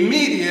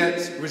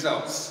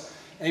results,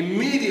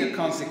 immediate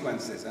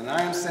consequences. And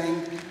I am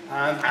saying,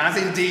 as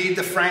indeed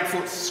the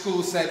Frankfurt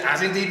School said,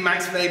 as indeed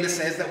Max Weber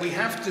says, that we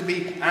have to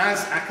be,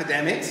 as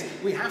academics,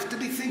 we have to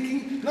be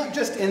thinking not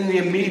just in the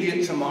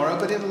immediate tomorrow,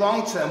 but in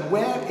long term.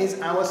 Where is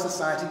our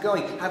society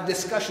going? Have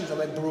discussions of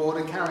a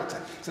broader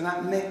character. So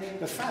that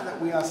the fact that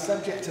we are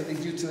subject to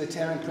these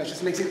utilitarian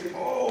pressures makes it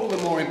all the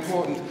more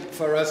important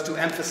for us to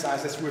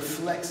emphasize this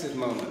reflexive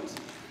moment.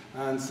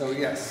 And so,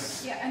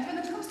 yes. Yeah, and when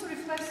it comes to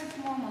reflexive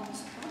moment,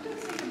 what do you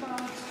think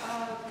about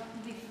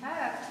the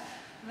fact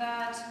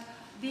that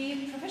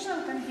the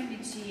professional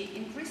community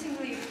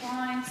increasingly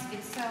finds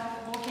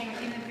itself working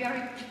in a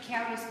very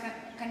precarious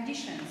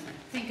conditions?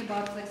 Think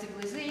about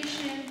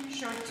flexibilization,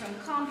 short-term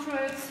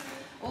contracts,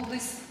 all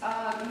these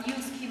new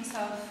schemes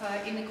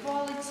of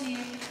inequality,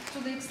 to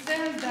the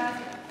extent that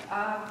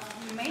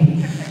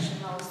many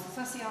professionals,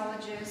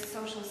 sociologists,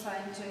 social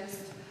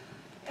scientists,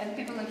 and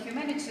people in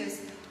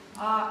humanities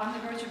are on the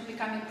verge of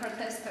becoming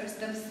protesters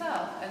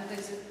themselves, and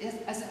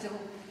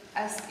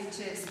as it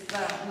is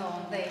well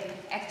known, they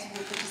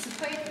actively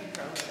participate in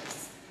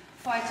protests,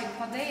 fighting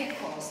for their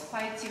cause,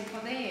 fighting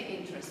for their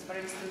interests, for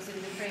instance, in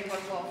the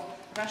framework of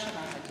Russian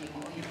academia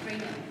or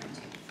Ukrainian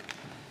academia.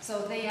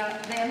 So they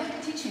are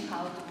not teaching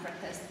how to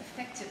protest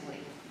effectively.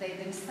 They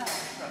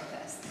themselves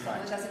protest. So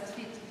Right. does it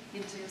fit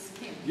into your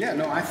scheme? Yeah,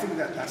 no, I think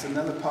that that's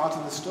another part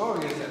of the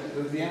story, is that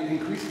with the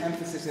increased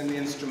emphasis in the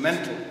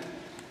instrumental,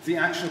 the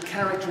actual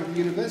character of the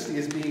university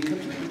is being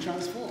completely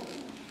transformed.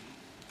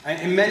 And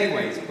in many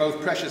ways,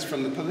 both pressures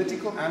from the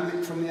political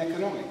and from the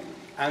economic.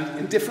 and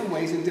in different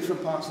ways in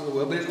different parts of the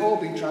world, but it's all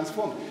been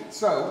transformed.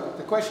 So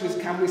the question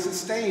is, can we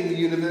sustain the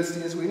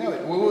university as we know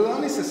it? Well, we'll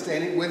only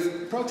sustain it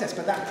with protest,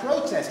 but that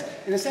protest,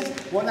 in a sense,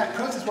 what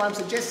I'm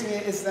suggesting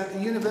here is that the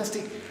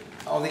university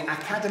or the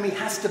academy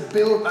has to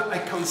build a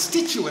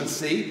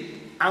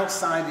constituency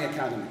outside the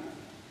academy.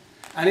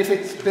 And if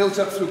it's built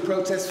up through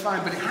protest,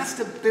 fine, but it has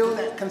to build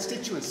that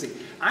constituency.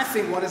 I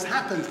think what has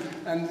happened,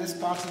 and this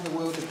part of the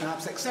world is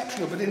perhaps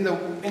exceptional, but in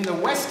the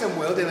Western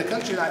world, in a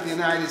country like the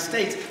United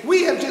States,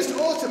 we have just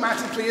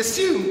automatically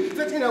assumed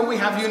that, you know, we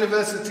have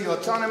university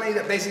autonomy,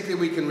 that basically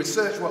we can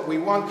research what we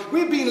want.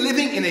 We've been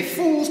living in a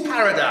fool's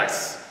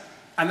paradise,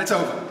 and it's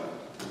over.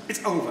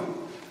 It's over.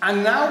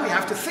 And now we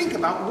have to think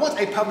about what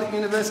a public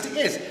university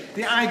is.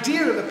 The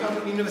idea of a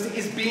public university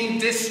is being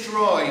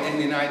destroyed in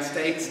the United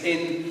States,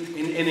 in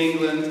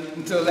England,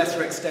 and to a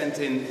lesser extent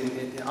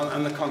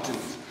on the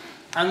continent.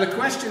 And the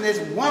question is,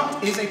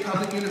 what is a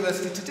public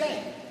university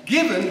today?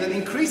 Given that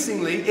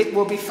increasingly it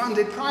will be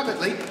funded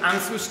privately and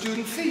through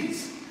student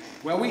fees.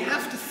 Well, we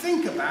have to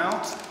think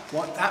about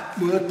what that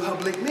word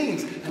public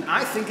means. And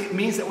I think it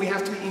means that we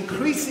have to be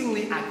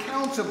increasingly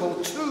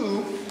accountable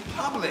to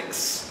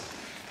publics.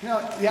 You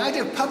know, the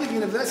idea of public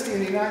university in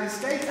the United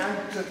States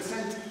and to an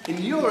extent in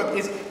Europe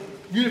is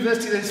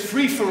university that is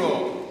free for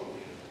all.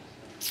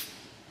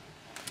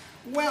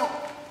 Well,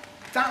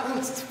 that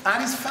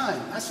is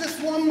fine. That's just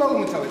one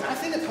moment of it. I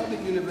think a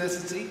public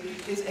university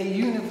is a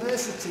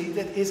university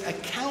that is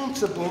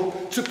accountable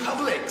to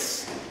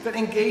publics, that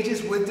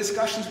engages with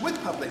discussions with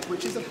publics,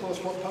 which is, of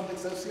course, what public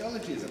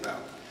sociology is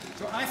about.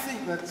 So I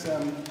think that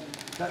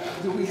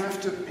we have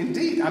to,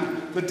 indeed,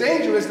 the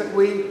danger is that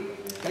we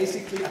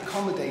basically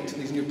accommodate to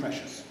these new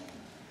pressures.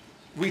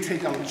 We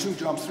take on 2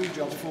 jobs, 3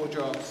 jobs, 4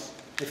 jobs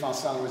if our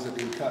salaries are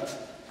being cut.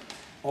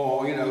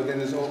 Or, you know, then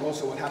there's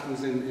also what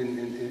happens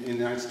in the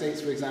United States,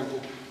 for example,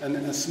 and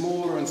a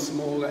smaller and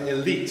smaller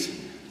elite.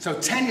 So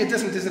tenure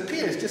doesn't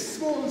disappear, it's just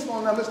small and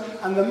small numbers,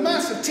 and the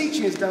mass of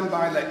teaching is done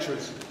by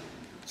lecturers.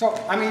 So,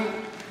 I mean,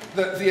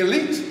 the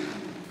elite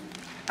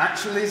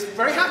actually is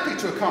very happy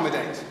to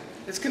accommodate.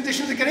 Its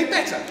conditions are getting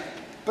better,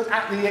 but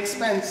at the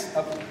expense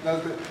of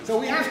those. So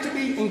we have to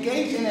be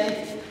engaged in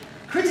a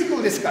critical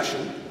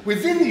discussion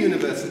within the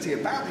university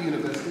about the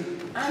university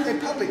and a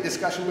public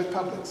discussion with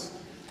publics,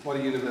 what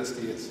a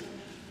university is.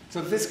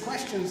 So these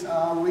questions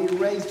are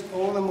raised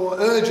all the more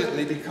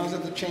urgently because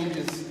of the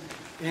changes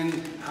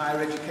in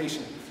higher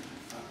education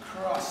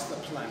across the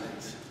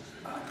planet.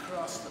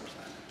 Across the planet.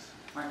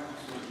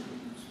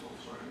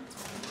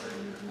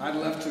 I'd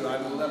love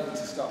to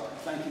stop.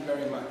 Thank you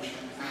very much.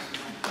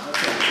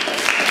 Okay.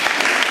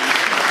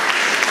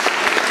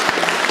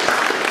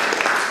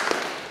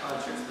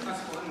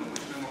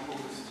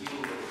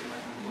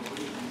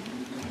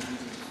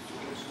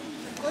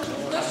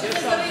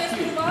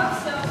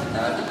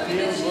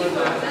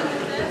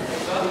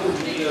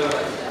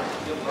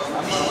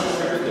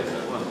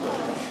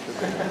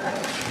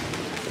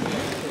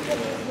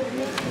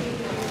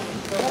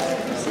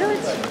 Все?